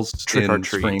kills Trick or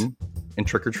Treat. Scream and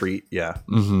Trick or Treat. Yeah,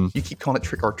 You keep calling it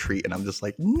Trick or Treat, and I'm just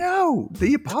like, no,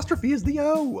 the apostrophe is the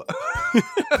O.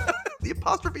 The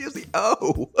apostrophe is the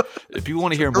O. If you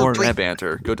want to hear more of that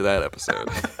banter, go to that episode.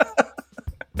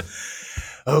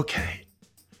 Okay.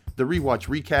 The Rewatch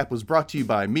Recap was brought to you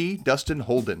by me, Dustin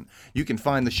Holden. You can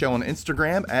find the show on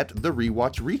Instagram at The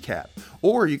Rewatch Recap,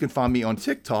 or you can find me on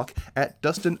TikTok at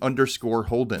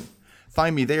Dustin_Holden.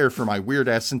 Find me there for my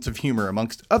weird-ass sense of humor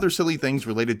amongst other silly things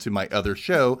related to my other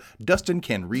show, Dustin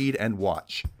Can Read and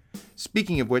Watch.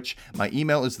 Speaking of which, my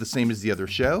email is the same as the other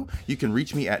show. You can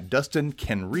reach me at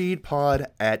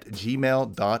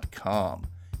dustincanreadpod@gmail.com.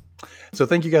 So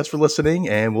thank you guys for listening,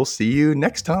 and we'll see you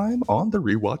next time on the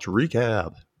Rewatch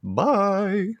Recap.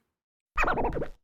 Bye!